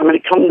 I'm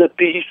going to come to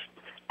peace.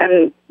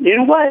 And you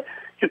know what?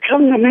 You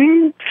come to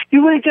me,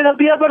 you ain't going to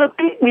be able to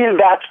beat me in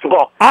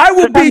basketball. I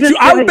will beat you.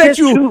 I will bet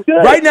you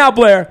right now,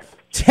 Blair,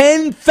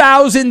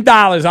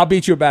 $10,000 I'll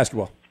beat you at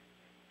basketball.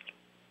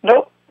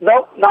 Nope,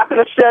 not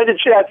going to stand a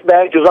chance,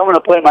 man, because I'm going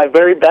to play my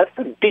very best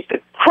and beat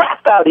the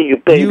crap out of you,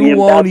 baby. You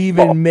won't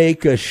even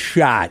make a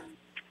shot.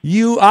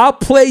 I'll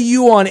play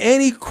you on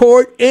any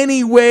court,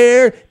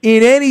 anywhere,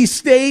 in any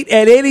state,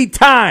 at any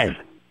time.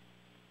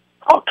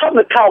 I'll come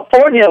to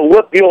California and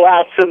whip your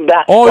ass in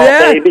basketball,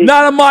 baby.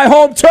 Not on my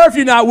home turf.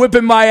 You're not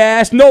whipping my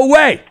ass. No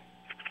way.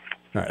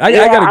 All right,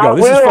 I got to go.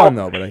 This is fun,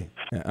 though. But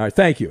all right,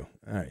 thank you.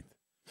 All right.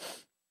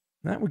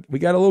 Now we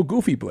got a little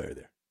goofy Blair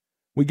there.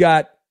 We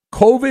got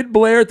COVID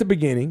Blair at the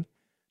beginning,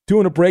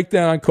 doing a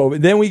breakdown on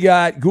COVID. Then we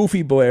got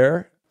goofy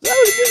Blair.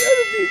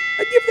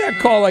 I give that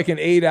call like an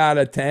 8 out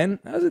of 10.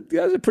 That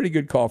was a pretty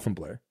good call from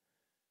Blair.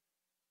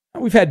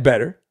 We've had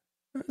better.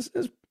 That's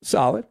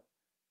solid.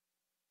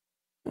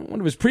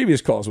 One of his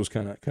previous calls was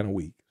kind of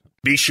weak.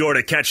 Be sure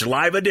to catch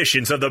live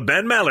editions of the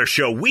Ben Maller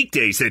Show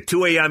weekdays at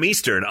 2 a.m.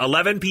 Eastern,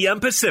 11 p.m.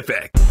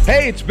 Pacific.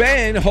 Hey, it's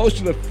Ben, host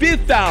of the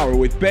Fifth Hour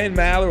with Ben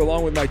Maller,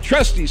 along with my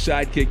trusty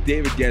sidekick,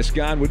 David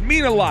Gascon. Would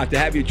mean a lot to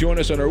have you join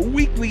us on our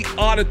weekly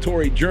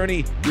auditory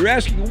journey. You're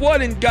asking,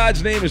 what in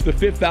God's name is the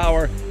Fifth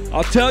Hour?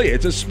 I'll tell you,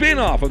 it's a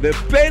spin-off of the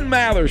Ben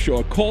Maller Show,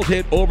 a cult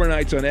hit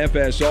overnights on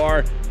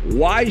FSR.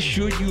 Why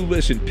should you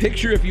listen?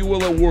 Picture, if you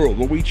will, a world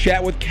where we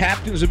chat with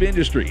captains of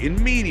industry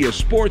in media,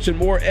 sports, and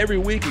more every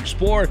week.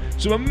 Explore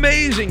some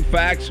amazing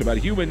facts about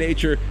human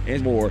nature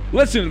and more.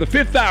 Listen to the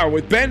Fifth Hour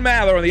with Ben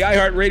Maller on the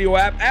iHeartRadio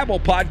app, Apple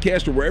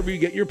Podcast, or wherever you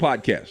get your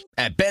podcasts.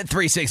 At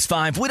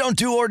Bet365, we don't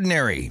do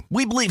ordinary.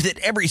 We believe that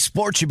every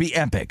sport should be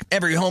epic.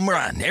 Every home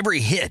run,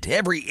 every hit,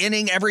 every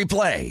inning, every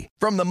play.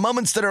 From the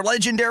moments that are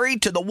legendary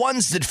to the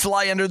ones that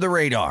fly under the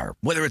radar.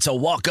 Whether it's a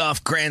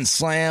walk-off grand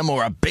slam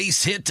or a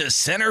base hit to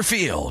center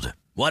field.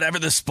 Whatever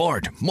the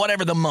sport,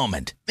 whatever the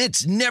moment,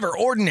 it's never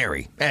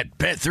ordinary at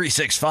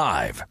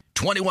Bet365.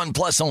 21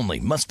 plus only.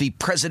 Must be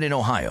present in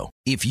Ohio.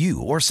 If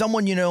you or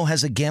someone you know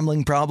has a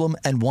gambling problem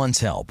and wants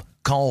help,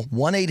 call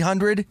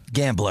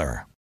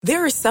 1-800-GAMBLER.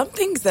 There are some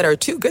things that are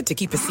too good to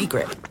keep a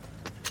secret.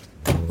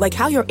 Like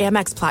how your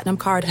Amex Platinum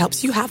card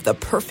helps you have the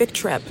perfect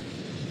trip.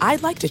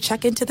 I'd like to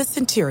check into the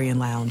Centurion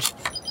Lounge.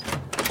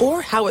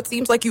 Or how it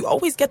seems like you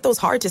always get those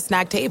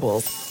hard-to-snag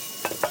tables.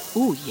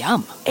 Ooh,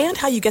 yum. And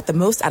how you get the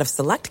most out of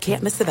select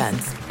can't-miss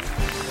events.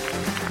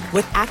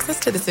 With access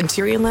to the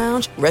Centurion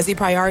Lounge, Resi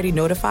Priority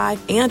Notify,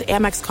 and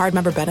Amex card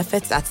member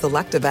benefits at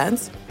select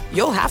events,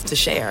 you'll have to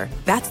share.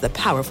 That's the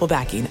powerful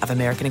backing of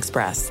American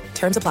Express.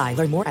 Terms apply.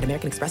 Learn more at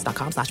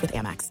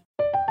americanexpress.com/withAmex.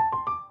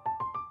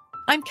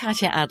 I'm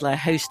Katya Adler,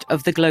 host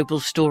of The Global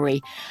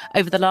Story.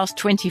 Over the last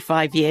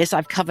 25 years,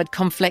 I've covered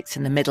conflicts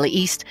in the Middle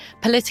East,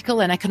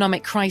 political and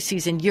economic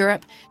crises in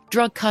Europe,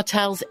 drug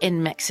cartels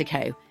in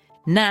Mexico.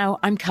 Now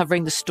I'm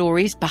covering the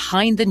stories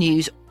behind the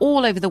news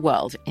all over the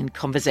world in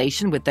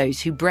conversation with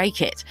those who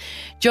break it.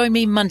 Join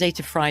me Monday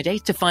to Friday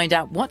to find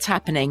out what's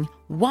happening,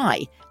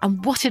 why,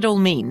 and what it all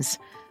means.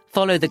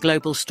 Follow The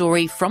Global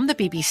Story from the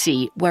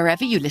BBC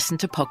wherever you listen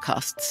to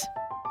podcasts.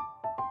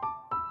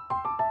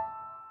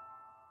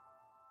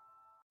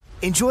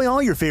 Enjoy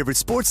all your favorite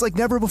sports like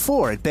never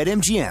before at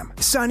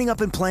BetMGM. Signing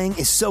up and playing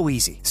is so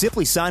easy.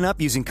 Simply sign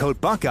up using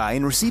code Buckeye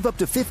and receive up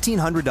to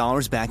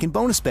 $1,500 back in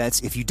bonus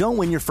bets if you don't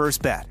win your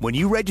first bet. When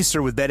you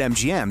register with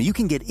BetMGM, you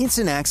can get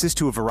instant access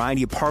to a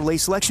variety of parlay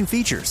selection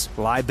features,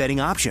 live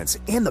betting options,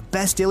 and the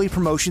best daily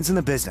promotions in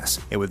the business.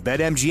 And with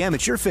BetMGM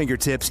at your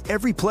fingertips,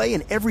 every play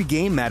and every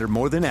game matter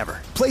more than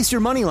ever. Place your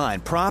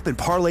moneyline, prop, and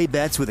parlay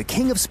bets with the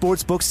king of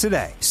sportsbooks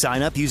today.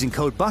 Sign up using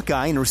code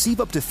Buckeye and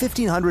receive up to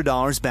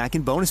 $1,500 back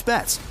in bonus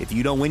bets if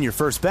you don't win your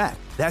first bet.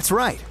 That's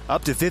right,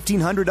 up to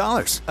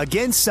 $1,500.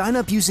 Again, sign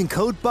up using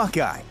code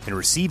Buckeye and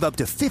receive up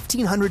to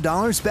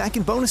 $1,500 back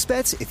in bonus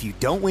bets if you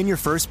don't win your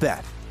first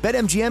bet.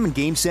 BetMGM and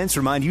GameSense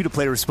remind you to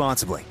play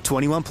responsibly.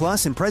 21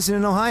 plus and present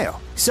in Ohio.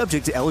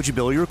 Subject to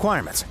eligibility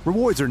requirements.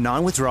 Rewards are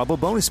non-withdrawable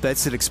bonus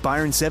bets that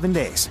expire in 7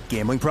 days.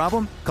 Gambling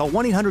problem? Call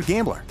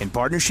 1-800-GAMBLER in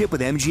partnership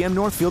with MGM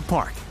Northfield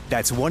Park.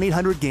 That's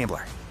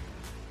 1-800-GAMBLER.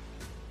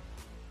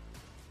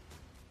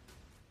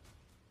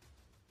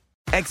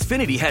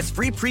 Xfinity has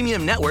free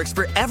premium networks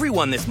for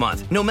everyone this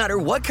month, no matter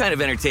what kind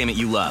of entertainment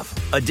you love.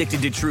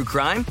 Addicted to true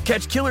crime?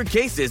 Catch killer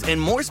cases and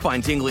more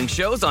spine-tingling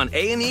shows on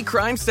A&E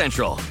Crime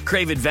Central.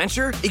 Crave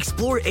adventure?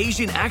 Explore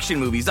Asian action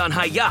movies on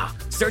Hi-YAH.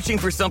 Searching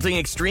for something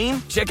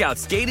extreme? Check out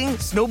skating,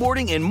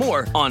 snowboarding, and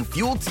more on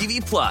Fuel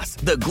TV Plus,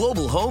 the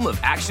global home of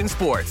action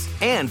sports.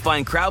 And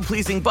find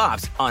crowd-pleasing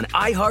bops on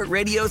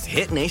iHeartRadio's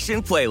Hit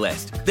Nation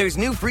playlist. There's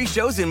new free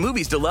shows and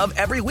movies to love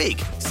every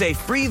week. Say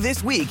free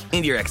this week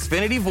in your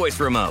Xfinity voice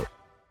remote.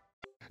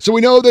 So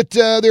we know that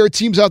there are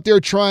teams out there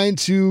trying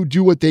to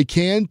do what they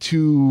can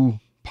to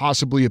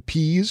possibly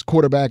appease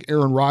quarterback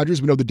Aaron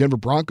Rodgers. We know the Denver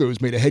Broncos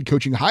made a head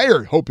coaching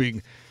hire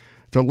hoping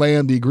to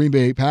land the Green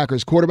Bay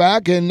Packers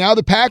quarterback. And now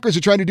the Packers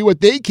are trying to do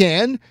what they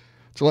can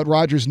to let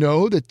Rodgers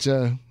know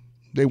that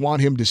they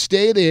want him to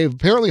stay. They have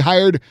apparently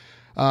hired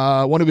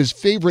one of his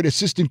favorite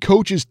assistant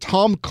coaches,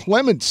 Tom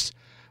Clements.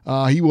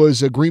 He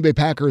was a Green Bay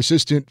Packer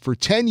assistant for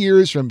 10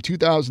 years from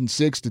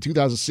 2006 to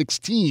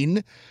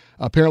 2016.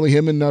 Apparently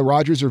him and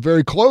Rodgers are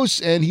very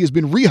close, and he has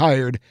been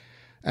rehired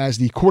as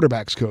the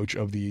quarterback's coach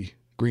of the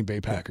Green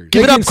Bay Packers.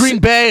 Give it up, Green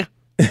Bay!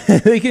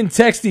 They can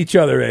text each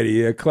other,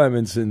 Eddie,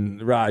 Clements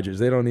and Rodgers.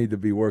 They don't need to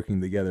be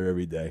working together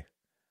every day.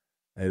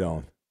 They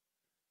don't.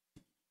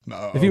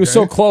 If he was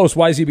so close,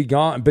 why has he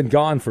been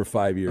gone for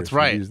 5 years? That's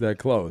right. He's that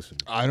close.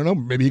 I don't know.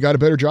 Maybe he got a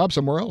better job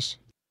somewhere else.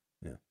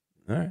 Yeah.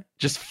 All right.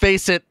 Just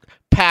face it,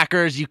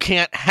 Packers, you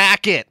can't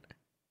hack it.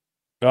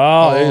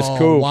 Oh, there's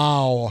Coop.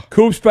 Wow.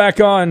 Coop's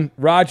back on.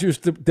 Rodgers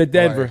to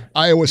Denver. Boy,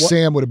 Iowa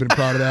Sam would have been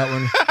proud of that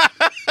one.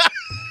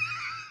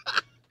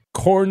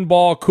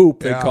 Cornball Coop,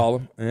 they call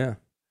him. Yeah.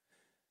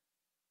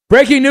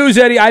 Breaking news,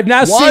 Eddie. I have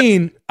now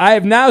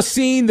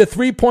seen the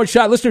 3-point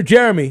shot. Listener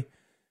Jeremy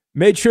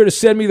made sure to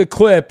send me the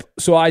clip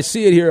so I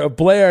see it here of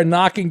Blair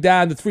knocking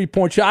down the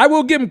 3-point shot. I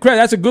will give him credit.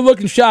 That's a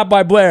good-looking shot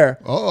by Blair.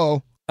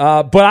 Uh-oh.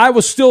 But I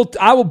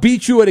will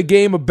beat you at a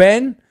game of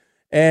Ben.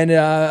 And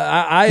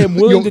I am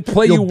willing to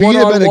play you one-on-one.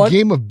 You'll beat him at a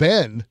game of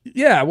Ben.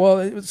 Yeah,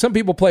 well, some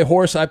people play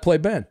horse. I play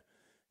Ben.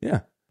 Yeah.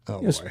 Oh,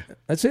 yes, boy.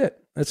 That's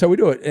it. That's how we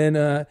do it.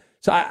 And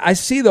so I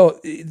see, though,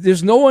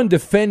 there's no one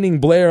defending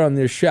Blair on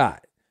this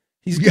shot.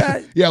 He's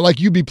got... Yeah, like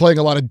you'd be playing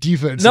a lot of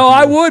defense. No,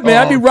 I would,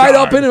 man. I'd be right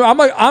up in him.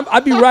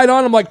 I'd be right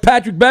on him like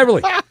Patrick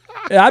Beverly.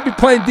 Yeah, I'd be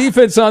playing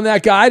defense on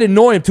that guy. I'd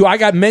annoy him, too. I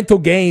got mental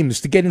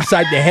games to get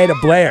inside the head of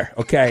Blair,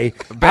 okay?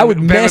 I would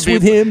mess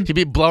with him. He'd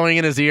be blowing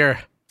in his ear.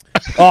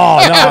 Oh,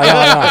 no.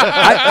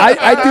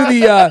 I do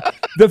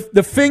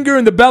the finger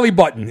and the belly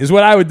button is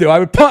what I would do. I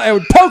would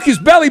poke his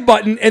belly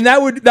button, and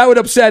that would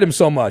upset him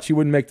so much he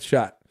wouldn't make the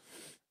shot.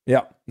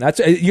 Yeah,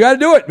 you got to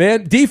do it,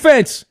 man.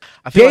 Defense,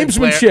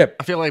 gamesmanship.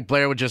 I feel like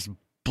Blair would just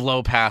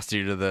blow past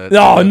you to the.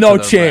 No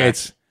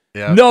chance.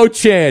 Yeah. No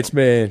chance,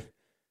 man.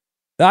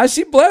 I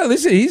see Blair.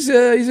 Listen, he's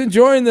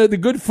enjoying the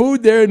good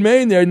food there in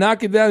Maine. There,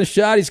 knocking down a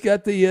shot. He's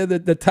got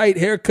the tight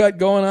haircut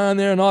going on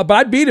there and all. But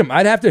I'd beat him.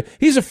 I'd have to.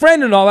 He's a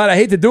friend and all that. I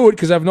hate to do it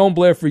because I've known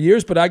Blair for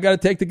years, but I got to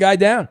take the guy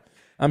down.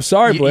 I'm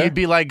sorry, Blair. You'd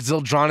be like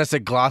Zildronis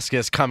at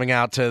Glaskis coming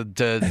out to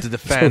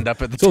defend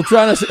up at the.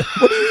 Zildronis.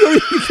 What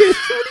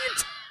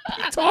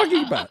are you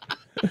talking about?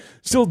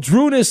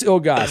 Zildrunas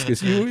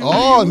Ilgauskas.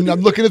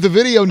 I'm looking at the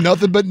video.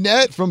 Nothing but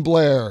net from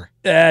Blair.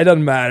 It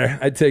doesn't matter.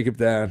 I'd take him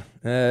down.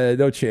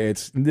 No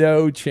chance.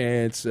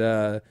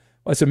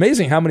 It's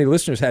amazing how many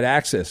listeners had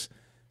access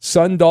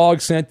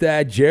Sundog sent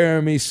that.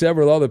 Jeremy,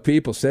 several other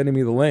people sending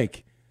me the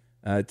link.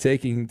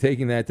 Taking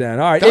that down.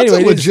 All right. That's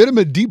anyway, a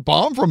legitimate deep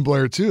bomb from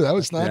Blair, too. That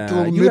was not a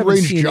little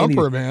mid-range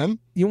jumper, man.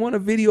 You want a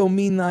video of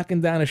me knocking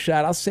down a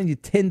shot? I'll send you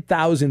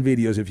 10,000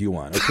 videos if you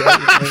want, okay?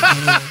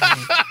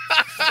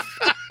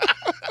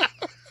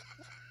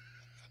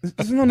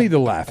 There's no need to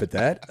laugh at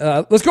that.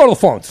 Let's go to the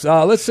phones.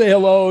 Let's say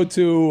hello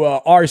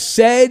to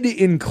Arced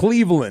in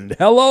Cleveland.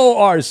 Hello,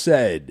 Arced.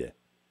 Hey,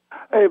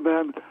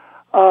 Ben.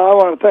 I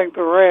want to thank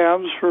the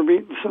Rams for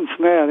beating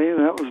Cincinnati.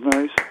 That was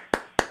nice.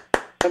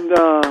 And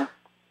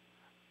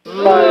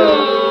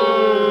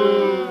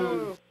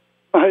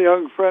my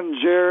young friend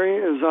Jerry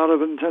is out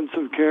of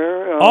intensive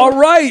care. All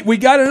right, we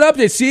got an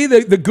update. See,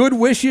 the good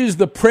wishes,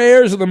 the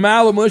prayers of the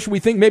Maller Militia, we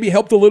think maybe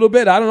helped a little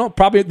bit. I don't know,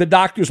 probably the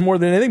doctors more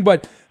than anything,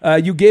 but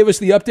you gave us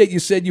the update. You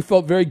said you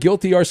felt very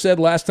guilty, Arced,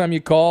 last time you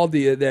called,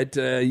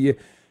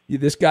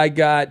 this guy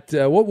got,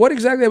 what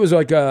exactly? It was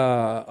like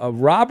a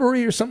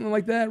robbery or something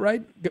like that,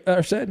 right,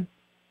 Arced?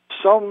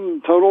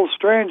 Some total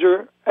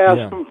stranger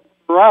asked him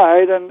for a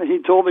ride, and he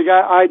told the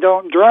guy, I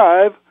don't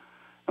drive,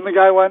 and the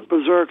guy went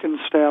berserk and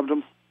stabbed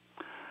him.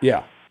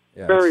 Yeah.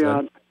 Very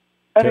odd.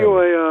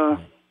 Anyway,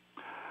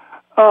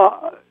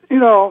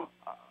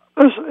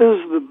 this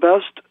is the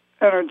best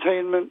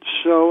entertainment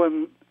show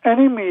in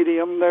any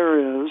medium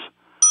there is.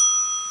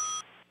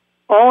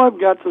 All I've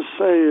got to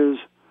say is,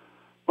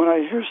 when I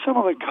hear some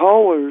of the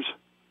callers,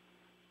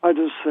 I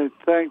just say,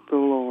 thank the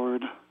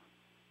Lord.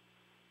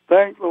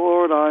 Thank the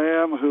Lord I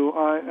am who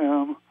I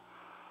am.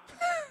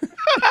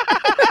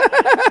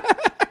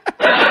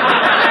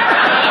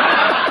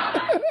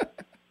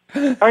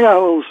 I got a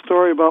little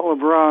story about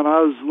LeBron. I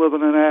was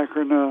living in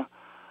Akron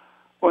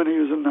when he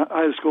was in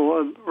high school.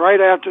 And right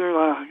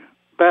after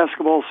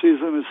basketball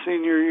season, his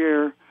senior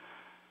year,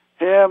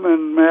 him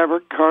and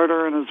Maverick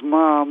Carter and his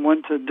mom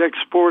went to Dick's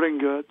Sporting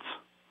Goods.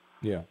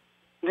 Yeah.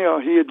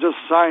 He had just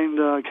signed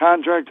a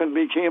contract and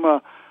became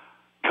a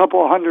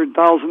couple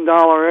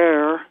 $100,000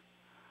 heir.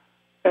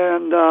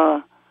 And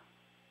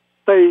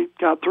they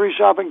got 3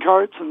 shopping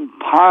carts and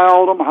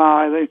piled them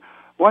high. They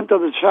went to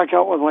the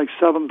checkout with like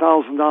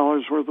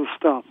 $7,000 worth of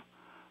stuff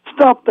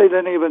they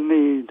didn't even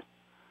need.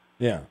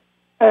 Yeah.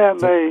 And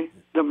they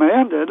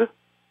demanded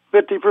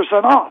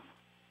 50% off.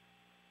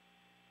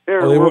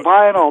 Here, we're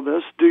buying all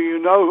this. Do you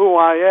know who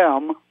I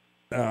am?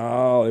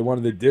 Oh, they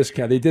wanted the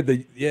discount. They did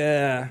the,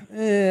 I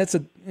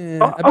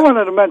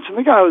wanted to mention,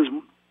 the guy was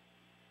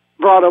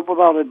brought up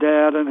without a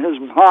dad, and his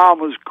mom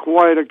was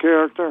quite a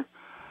character.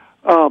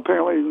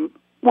 Apparently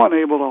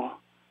wasn't able to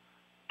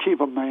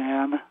keep a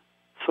man,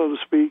 so to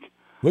speak.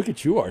 Look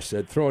at you,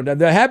 Arced, throwing down.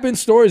 There have been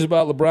stories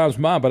about LeBron's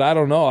mom, but I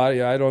don't know.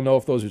 I don't know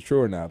if those are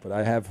true or not. But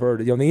I have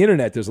heard. On the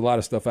internet, there's a lot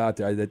of stuff out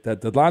there.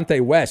 That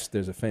Delonte West,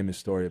 there's a famous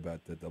story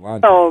about the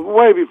Delonte. Oh,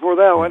 way before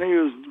that, when he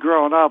was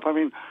growing up. I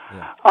mean,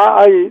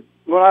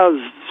 when I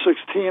was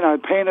 16, I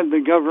painted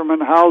the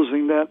government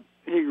housing that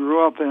he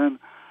grew up in,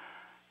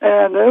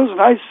 and it was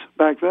nice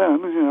back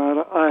then.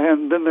 I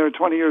hadn't been there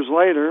 20 years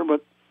later,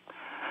 but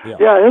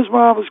his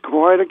mom was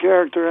quite a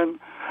character, and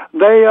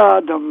they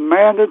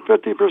demanded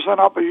 50%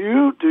 off. Do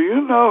you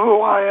know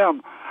who I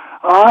am?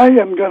 I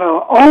am going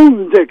to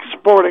own Dick's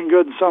Sporting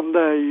Goods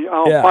someday.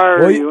 I'll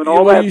fire you and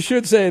all that. You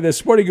should say, the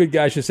sporting good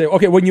guy should say,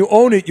 okay, when you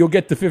own it, you'll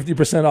get the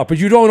 50% off, but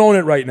you don't own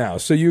it right now,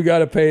 so you got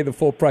to pay the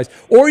full price.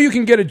 Or you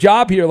can get a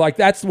job here. Like,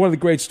 that's one of the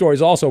great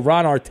stories also.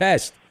 Ron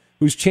Artest,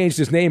 who's changed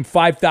his name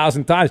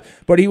 5,000 times,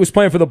 but he was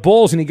playing for the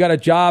Bulls, and he got a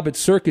job at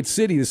Circuit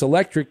City, this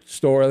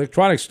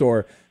electronics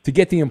store, to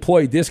get the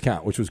employee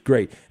discount, which was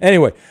great.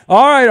 Anyway,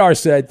 all right,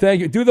 Arced,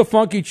 thank you. Do the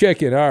funky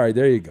chicken. All right,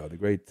 there you go. The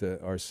great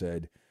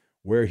Arced.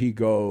 Where he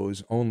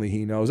goes, only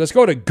he knows. Let's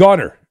go to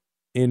Gunner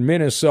in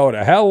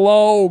Minnesota.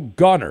 Hello,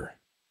 Gunner.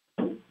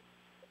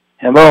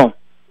 Hello.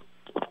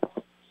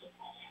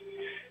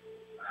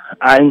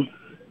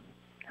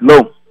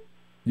 Hello.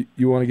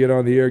 You want to get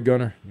on the air,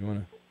 Gunner? You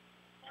want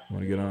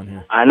to get on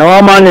here? I know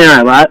I'm on the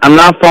air. I'm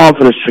not falling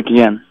for this trick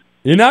again.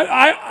 You're not.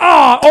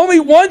 Only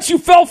once you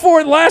fell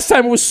for it last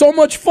time. It was so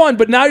much fun,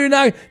 but now you're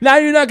not. Now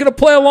you're not going to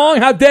play along.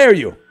 How dare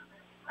you?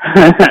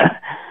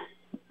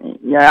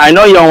 Yeah, I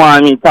know you don't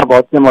want me to talk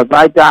about Timberwolves, but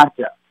I got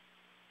you.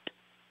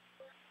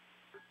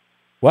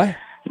 What?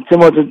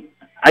 Timberwolves.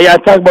 I got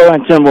to talk about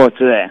my Timberwolves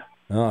today.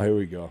 Oh, here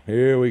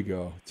we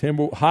go.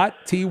 Hot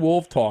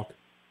T-Wolf talk.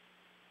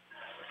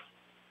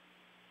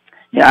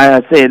 Yeah,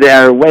 I say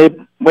they're way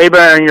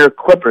better than your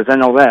Clippers. I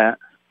know that.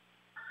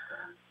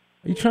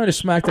 Are you trying to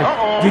smack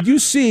that? Did you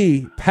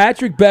see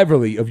Patrick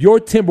Beverley of your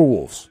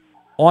Timberwolves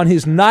on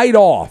his night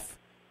off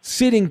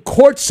sitting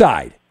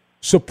courtside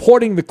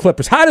supporting the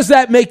Clippers? How does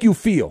that make you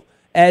feel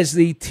as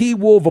the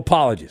T-Wolf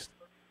apologist?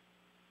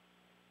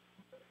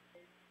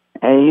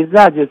 And he's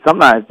not just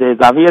sometimes days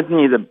off. He doesn't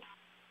need to.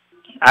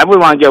 I would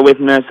want to get away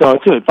from Minnesota,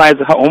 too. If I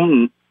was home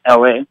in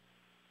L.A.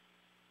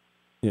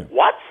 Yeah.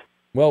 What?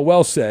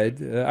 Well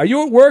said. Are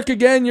you at work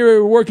again?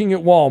 You're working at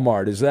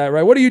Walmart, is that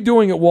right? What are you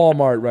doing at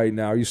Walmart right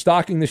now? Are you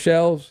stocking the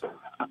shelves?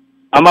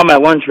 I'm on my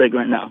lunch break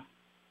right now.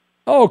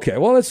 Okay,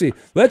 well, let's see.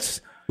 Let's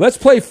Let's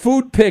play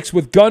food picks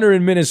with Gunner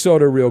in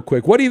Minnesota real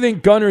quick. What do you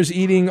think Gunner's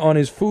eating on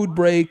his food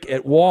break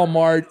at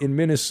Walmart in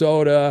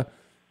Minnesota?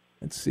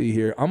 Let's see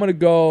here. I'm going to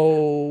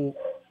go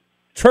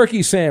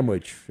turkey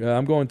sandwich.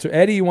 I'm going to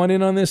Eddie. You want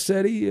in on this,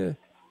 Eddie?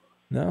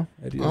 No?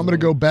 Eddie, I'm going to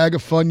go bag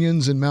of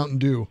Funyuns and Mountain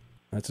Dew.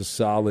 That's a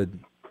solid,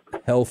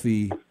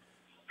 healthy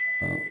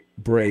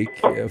break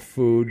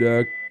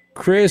food.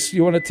 Chris,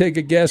 you want to take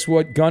a guess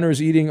what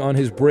Gunner's eating on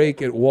his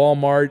break at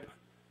Walmart?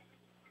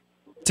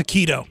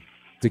 Taquito.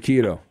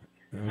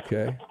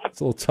 Okay. It's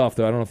a little tough,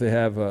 though. I don't know if they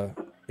have a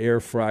air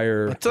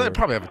fryer. They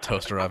probably have a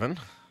toaster oven.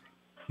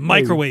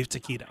 Microwave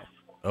taquito.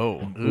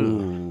 Oh.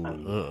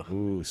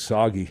 Ooh,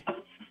 soggy.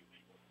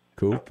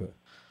 Coop.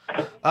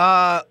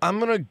 I'm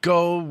going to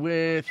go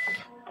with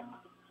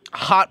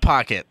Hot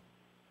Pocket.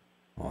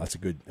 Oh, that's a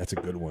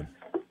good one.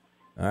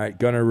 All right,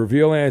 Gunner,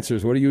 reveal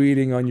answers. What are you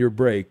eating on your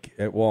break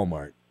at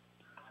Walmart?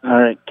 All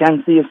right,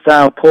 Kansas City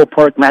style pulled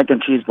pork mac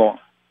and cheese ball.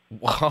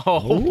 Wow,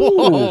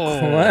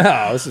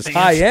 this is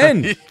high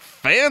end.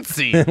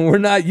 Fancy. We're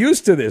not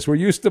used to this. We're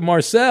used to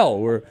Marcel.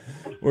 We're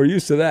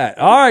used to that.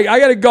 All right, I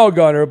got to go,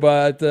 Gunner,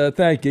 but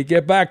thank you.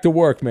 Get back to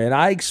work, man.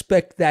 I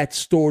expect that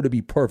store to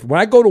be perfect. When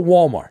I go to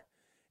Walmart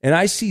and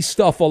I see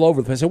stuff all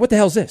over the place, I say, what the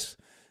hell's this?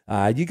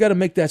 You got to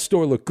make that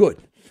store look good.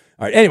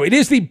 All right, anyway, it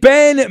is the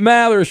Ben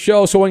Maller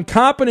Show. So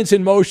Incompetence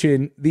in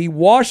Motion, the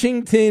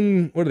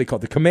Washington, what are they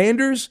called? The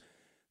Commanders?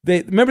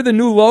 They remember the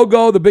new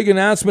logo, the big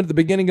announcement at the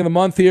beginning of the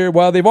month here?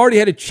 Well, they've already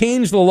had to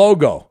change the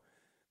logo.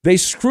 They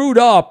screwed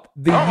up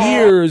the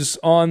years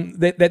on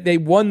that they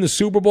won the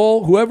Super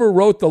Bowl. Whoever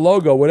wrote the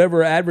logo,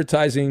 whatever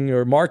advertising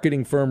or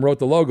marketing firm wrote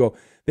the logo,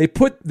 they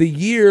put the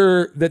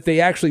year that they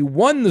actually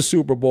won the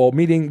Super Bowl,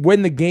 meaning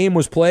when the game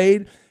was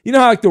played. You know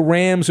how like the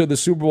Rams are the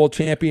Super Bowl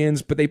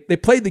champions, but they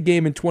played the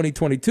game in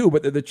 2022,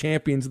 but they're the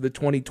champions of the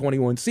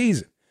 2021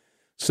 season.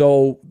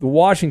 So the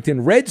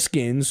Washington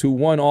Redskins, who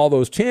won all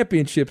those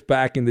championships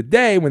back in the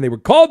day when they were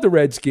called the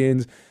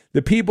Redskins,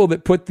 the people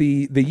that put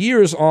the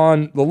years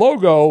on the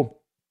logo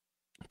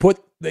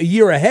put the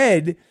year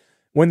ahead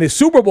when the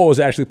Super Bowl was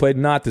actually played,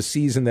 not the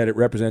season that it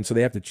represents. So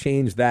they have to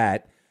change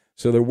that.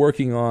 So they're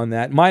working on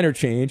that. Minor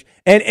change.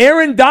 And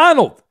Aaron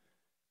Donald.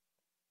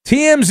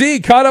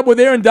 TMZ caught up with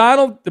Aaron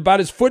Donald about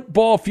his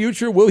football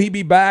future. Will he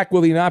be back?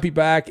 Will he not be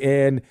back?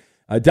 And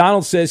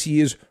Donald says he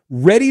is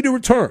ready to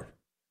return.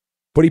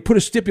 But he put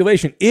a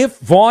stipulation. If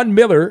Von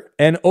Miller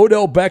and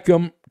Odell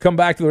Beckham come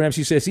back to the Rams,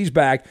 he says he's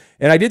back.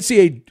 And I did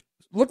see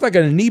looked like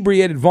an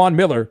inebriated Von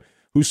Miller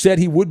who said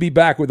he would be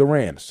back with the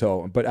Rams.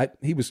 So, but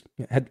he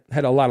had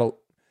a lot of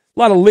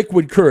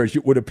liquid courage,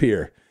 it would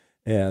appear,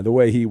 the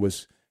way he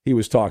was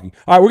talking.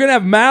 All right, we're gonna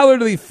have Maller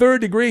to the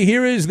third degree.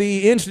 Here is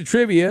the Insta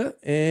trivia,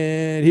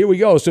 and here we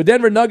go. So,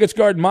 Denver Nuggets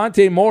guard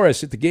Monte Morris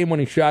hit the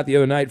game-winning shot the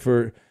other night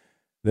for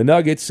the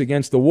Nuggets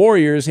against the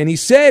Warriors, and he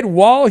said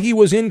while he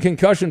was in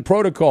concussion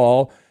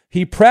protocol,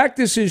 he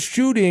practices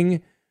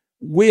shooting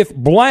with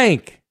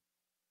blank.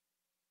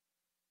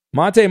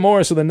 Monte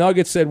Morris of the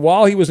Nuggets said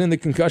while he was in the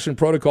concussion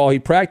protocol, he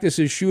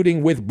practices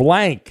shooting with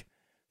blank.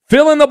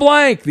 Fill in the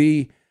blank,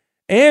 the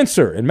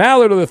answer. And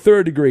Maller to the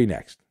third degree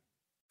next.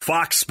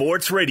 Fox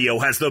Sports Radio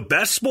has the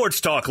best sports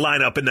talk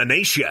lineup in the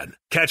nation.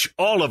 Catch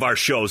all of our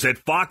shows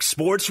at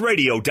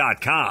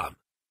foxsportsradio.com.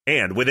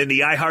 And within the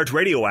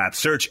iHeartRadio app,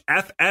 search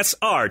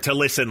FSR to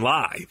listen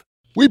live.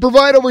 We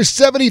provide over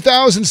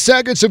 70,000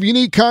 seconds of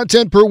unique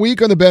content per week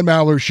on The Ben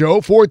Maller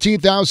Show,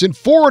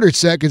 14,400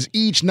 seconds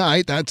each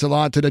night. That's a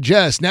lot to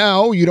digest.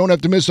 Now, you don't have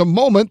to miss a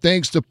moment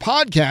thanks to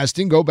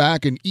podcasting. Go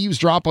back and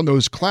eavesdrop on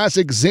those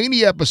classic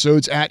zany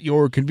episodes at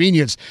your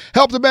convenience.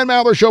 Help The Ben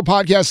Maller Show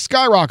podcast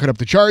skyrocket up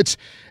the charts.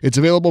 It's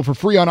available for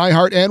free on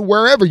iHeart and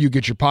wherever you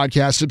get your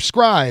podcasts.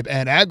 Subscribe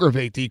and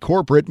aggravate the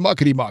corporate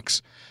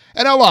muckety-mucks.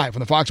 And now live from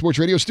the Fox Sports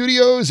Radio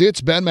studios,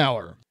 it's Ben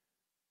Maller.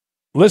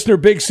 Listener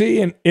Big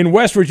C in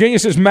West Virginia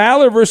says,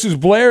 Maller versus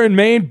Blair in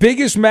Maine,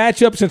 biggest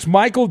matchup since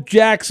Michael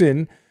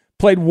Jackson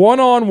played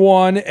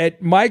one-on-one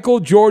at Michael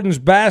Jordan's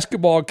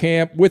basketball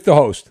camp with the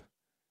host.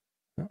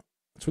 Well,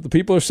 that's what the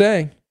people are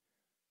saying.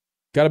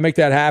 Got to make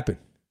that happen.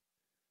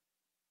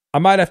 I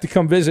might have to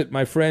come visit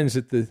my friends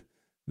at the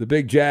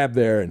Big Jab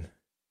there and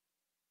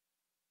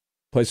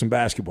play some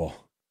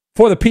basketball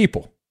for the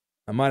people.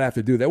 I might have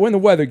to do that when the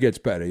weather gets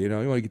better. You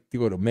know, you want to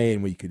go to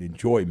Maine where you can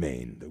enjoy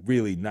Maine, the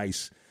really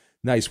nice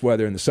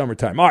weather in the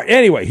summertime. All right,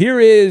 anyway, here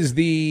is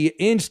the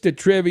Insta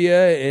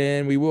Trivia,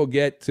 and we will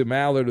get to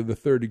Maller to the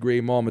third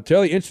degree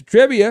momentarily. Insta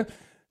Trivia,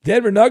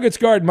 Denver Nuggets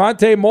guard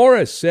Monte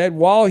Morris said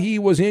while he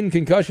was in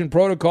concussion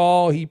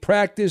protocol, he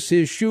practiced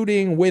his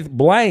shooting with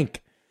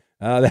blank.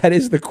 That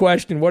is the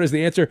question. What is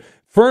the answer?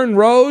 Fern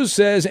Rose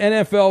says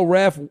NFL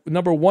ref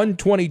number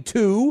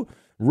 122,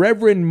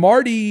 Reverend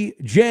Marty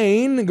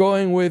Jane,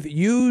 going with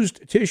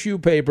used tissue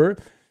paper.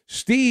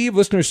 Steve,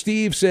 listener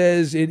Steve,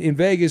 says in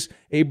Vegas,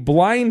 a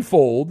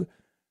blindfold.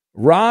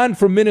 Ron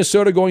from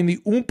Minnesota going the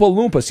Oompa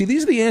Loompa. See,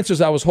 these are the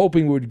answers I was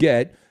hoping we would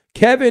get.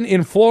 Kevin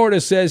in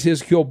Florida says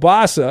his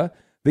kielbasa.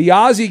 The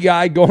Aussie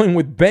guy going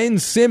with Ben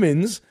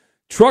Simmons.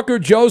 Trucker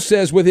Joe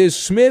says with his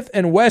Smith &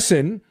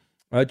 Wesson.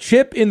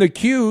 Chip in the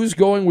Q's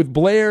going with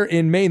Blair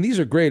in Maine. These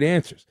are great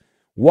answers.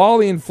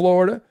 Wally in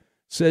Florida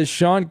says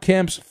Sean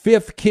Kemp's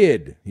fifth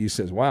kid. He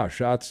says, wow,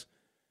 shots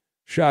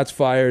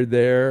fired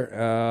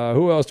there.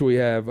 Who else do we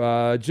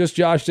have? Just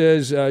Josh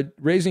says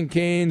Raising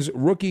Cane's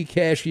rookie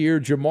cashier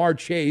Jamar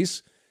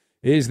Chase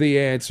is the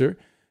answer.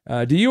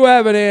 Do you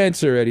have an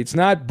answer, Eddie? It's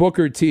not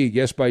Booker T,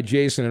 guessed by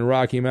Jason in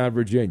Rocky Mount,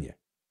 Virginia.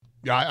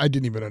 Yeah, I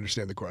didn't even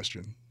understand the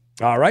question.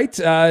 All right.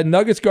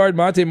 Nuggets guard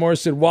Monte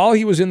Morris said while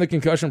he was in the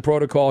concussion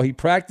protocol, he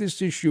practiced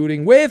his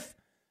shooting with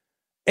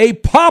a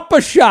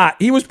Pop-A-Shot.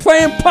 He was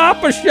playing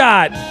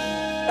Pop-A-Shot.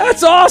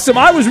 That's awesome.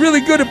 I was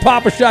really good at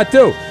Pop-A-Shot,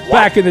 too,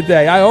 back in the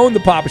day. I owned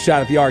the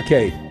Pop-A-Shot at the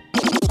arcade.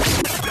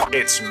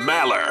 It's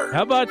Maller.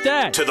 How about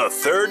that? To the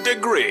third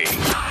degree.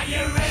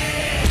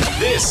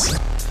 This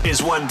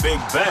is when Big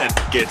Ben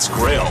gets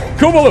grilled.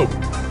 Kubaloo.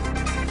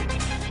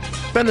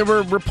 Ben, there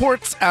were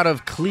reports out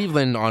of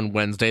Cleveland on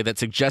Wednesday that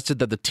suggested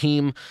that the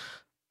team,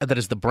 that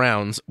is the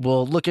Browns,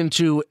 will look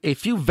into a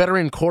few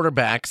veteran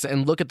quarterbacks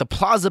and look at the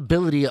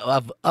plausibility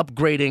of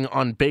upgrading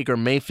on Baker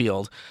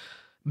Mayfield.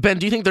 Ben,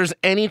 do you think there's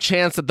any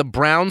chance that the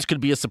Browns could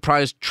be a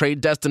surprise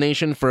trade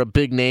destination for a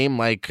big name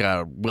like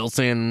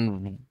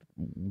Wilson,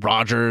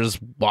 Rodgers,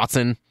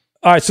 Watson?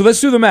 All right, so let's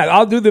do the math.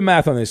 I'll do the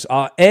math on this.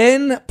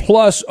 N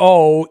plus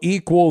O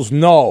equals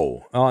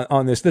no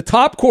on this. The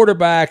top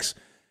quarterbacks,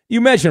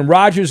 you mentioned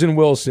Rodgers and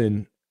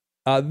Wilson,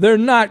 they're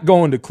not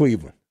going to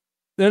Cleveland.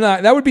 They're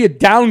not. That would be a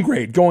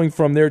downgrade going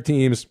from their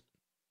teams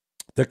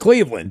to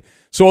Cleveland.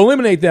 So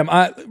eliminate them.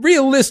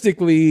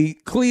 Realistically,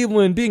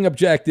 Cleveland, being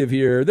objective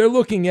here, they're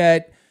looking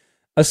at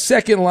a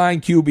second-line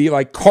QB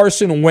like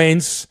Carson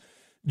Wentz,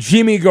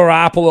 Jimmy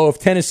Garoppolo, if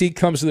Tennessee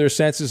comes to their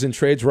senses and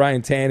trades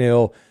Ryan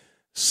Tannehill,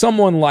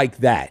 someone like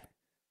that.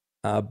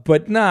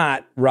 But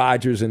not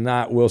Rodgers and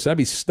not Wilson. I'd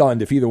be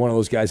stunned if either one of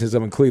those guys ends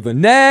up in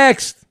Cleveland.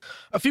 Next!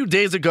 A few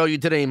days ago, you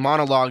did a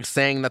monologue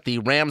saying that the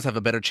Rams have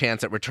a better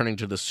chance at returning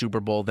to the Super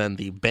Bowl than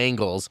the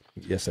Bengals.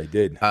 Yes, I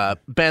did.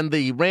 Ben,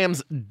 the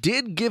Rams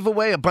did give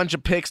away a bunch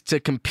of picks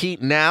to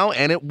compete now,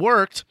 and it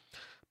worked.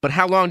 But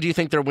how long do you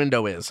think their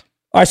window is?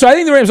 All right, so I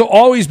think the Rams will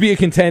always be a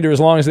contender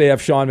as long as they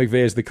have Sean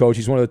McVay as the coach.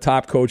 He's one of the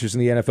top coaches in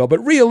the NFL. But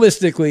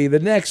realistically, the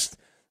next,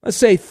 let's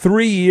say,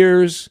 3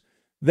 years,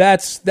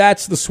 that's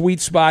the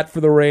sweet spot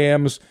for the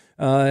Rams.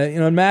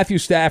 And Matthew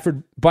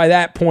Stafford, by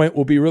that point,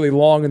 will be really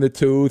long in the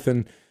tooth,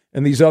 and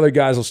these other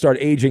guys will start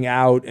aging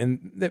out,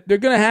 and they're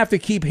going to have to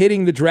keep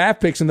hitting the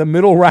draft picks in the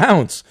middle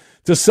rounds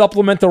to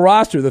supplement the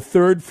roster, the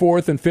 3rd,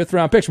 4th, and 5th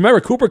round picks. Remember,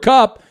 Cooper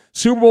Kupp,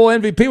 Super Bowl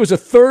MVP, was a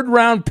 3rd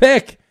round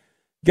pick.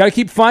 Got to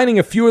keep finding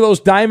a few of those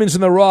diamonds in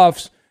the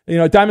rough,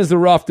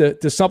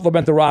 to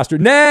supplement the roster.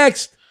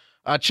 Next!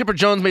 Chipper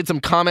Jones made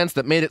some comments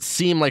that made it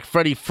seem like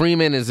Freddie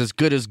Freeman is as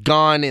good as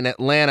gone in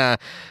Atlanta.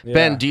 Yeah.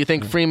 Ben, do you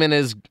think Freeman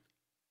is...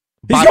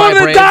 He's going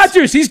to the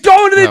Dodgers. He's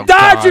going to the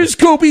Dodgers,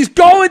 God. Coop. He's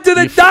going to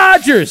the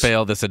Dodgers.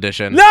 Failed this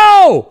edition.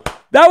 No!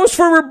 That was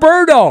for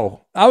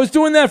Roberto. I was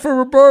doing that for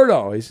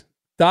Roberto. He's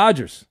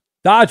Dodgers.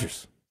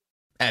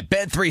 At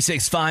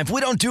Bet365, we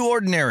don't do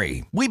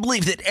ordinary. We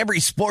believe that every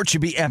sport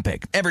should be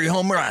epic. Every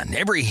home run,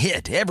 every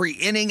hit, every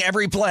inning,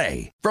 every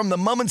play. From the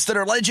moments that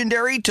are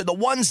legendary to the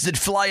ones that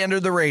fly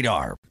under the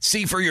radar.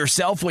 See for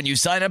yourself when you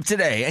sign up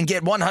today and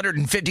get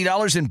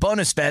 $150 in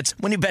bonus bets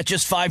when you bet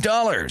just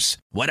 $5.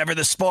 Whatever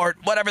the sport,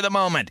 whatever the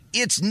moment,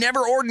 it's never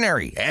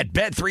ordinary at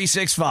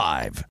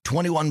Bet365.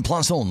 21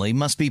 plus only.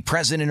 Must be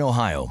present in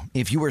Ohio.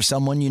 If you or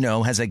someone you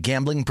know has a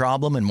gambling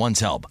problem and wants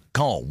help,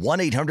 call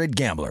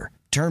 1-800-GAMBLER.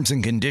 Terms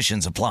and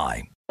conditions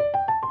apply.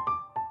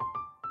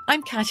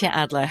 I'm Katya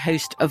Adler,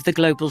 host of The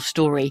Global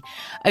Story.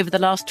 Over the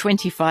last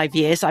 25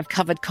 years, I've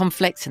covered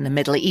conflicts in the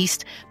Middle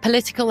East,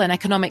 political and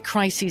economic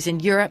crises in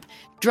Europe,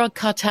 drug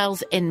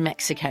cartels in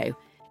Mexico.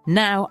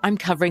 Now I'm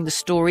covering the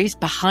stories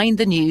behind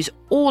the news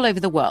all over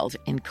the world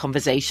in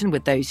conversation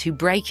with those who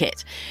break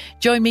it.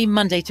 Join me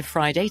Monday to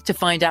Friday to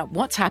find out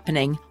what's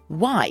happening,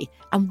 why,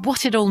 and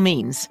what it all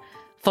means.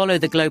 Follow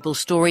The Global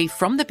Story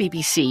from the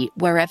BBC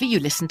wherever you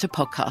listen to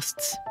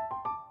podcasts.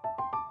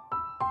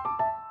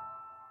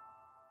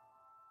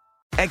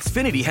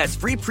 Xfinity has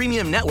free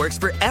premium networks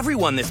for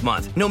everyone this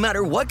month, no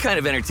matter what kind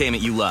of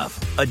entertainment you love.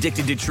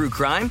 Addicted to true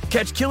crime?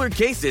 Catch killer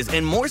cases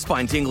and more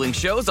spine-tingling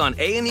shows on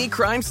A&E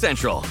Crime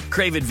Central.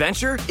 Crave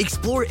adventure?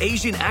 Explore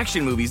Asian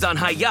action movies on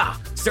Hi-Ya.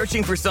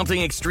 Searching for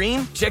something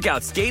extreme? Check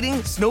out skating,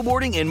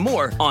 snowboarding, and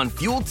more on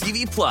Fuel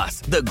TV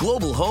Plus, the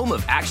global home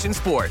of action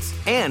sports.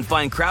 And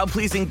find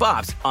crowd-pleasing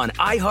bops on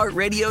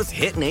iHeartRadio's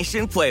Hit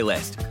Nation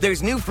playlist.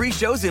 There's new free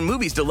shows and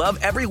movies to love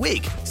every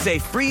week. Say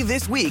free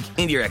this week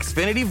in your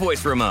Xfinity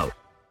voice remote.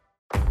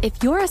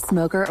 If you're a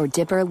smoker or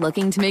dipper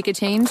looking to make a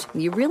change,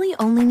 you really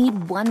only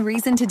need one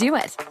reason to do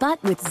it.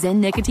 But with Zyn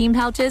nicotine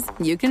pouches,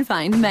 you can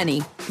find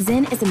many.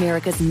 Zyn is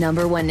America's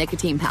 #1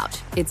 nicotine pouch.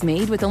 It's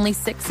made with only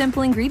 6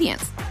 simple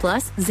ingredients.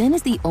 Plus, Zyn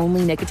is the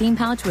only nicotine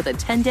pouch with a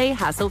 10-day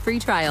hassle-free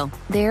trial.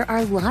 There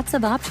are lots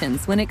of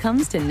options when it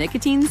comes to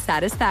nicotine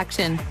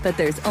satisfaction, but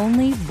there's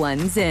only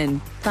one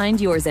Zyn.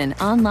 Find your Zyn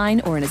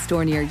online or in a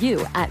store near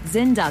you at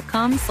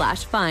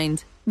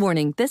zyn.com/find.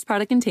 Warning, this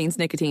product contains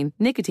nicotine.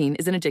 Nicotine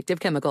is an addictive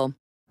chemical.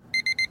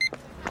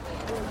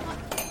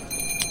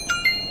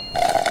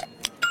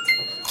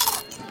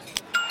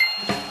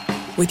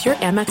 With your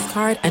Amex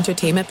card,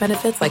 entertainment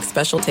benefits like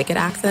special ticket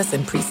access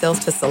and pre-sales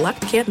to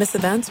select can't-miss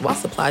events while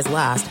supplies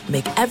last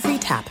make every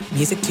tap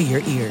music to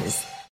your ears.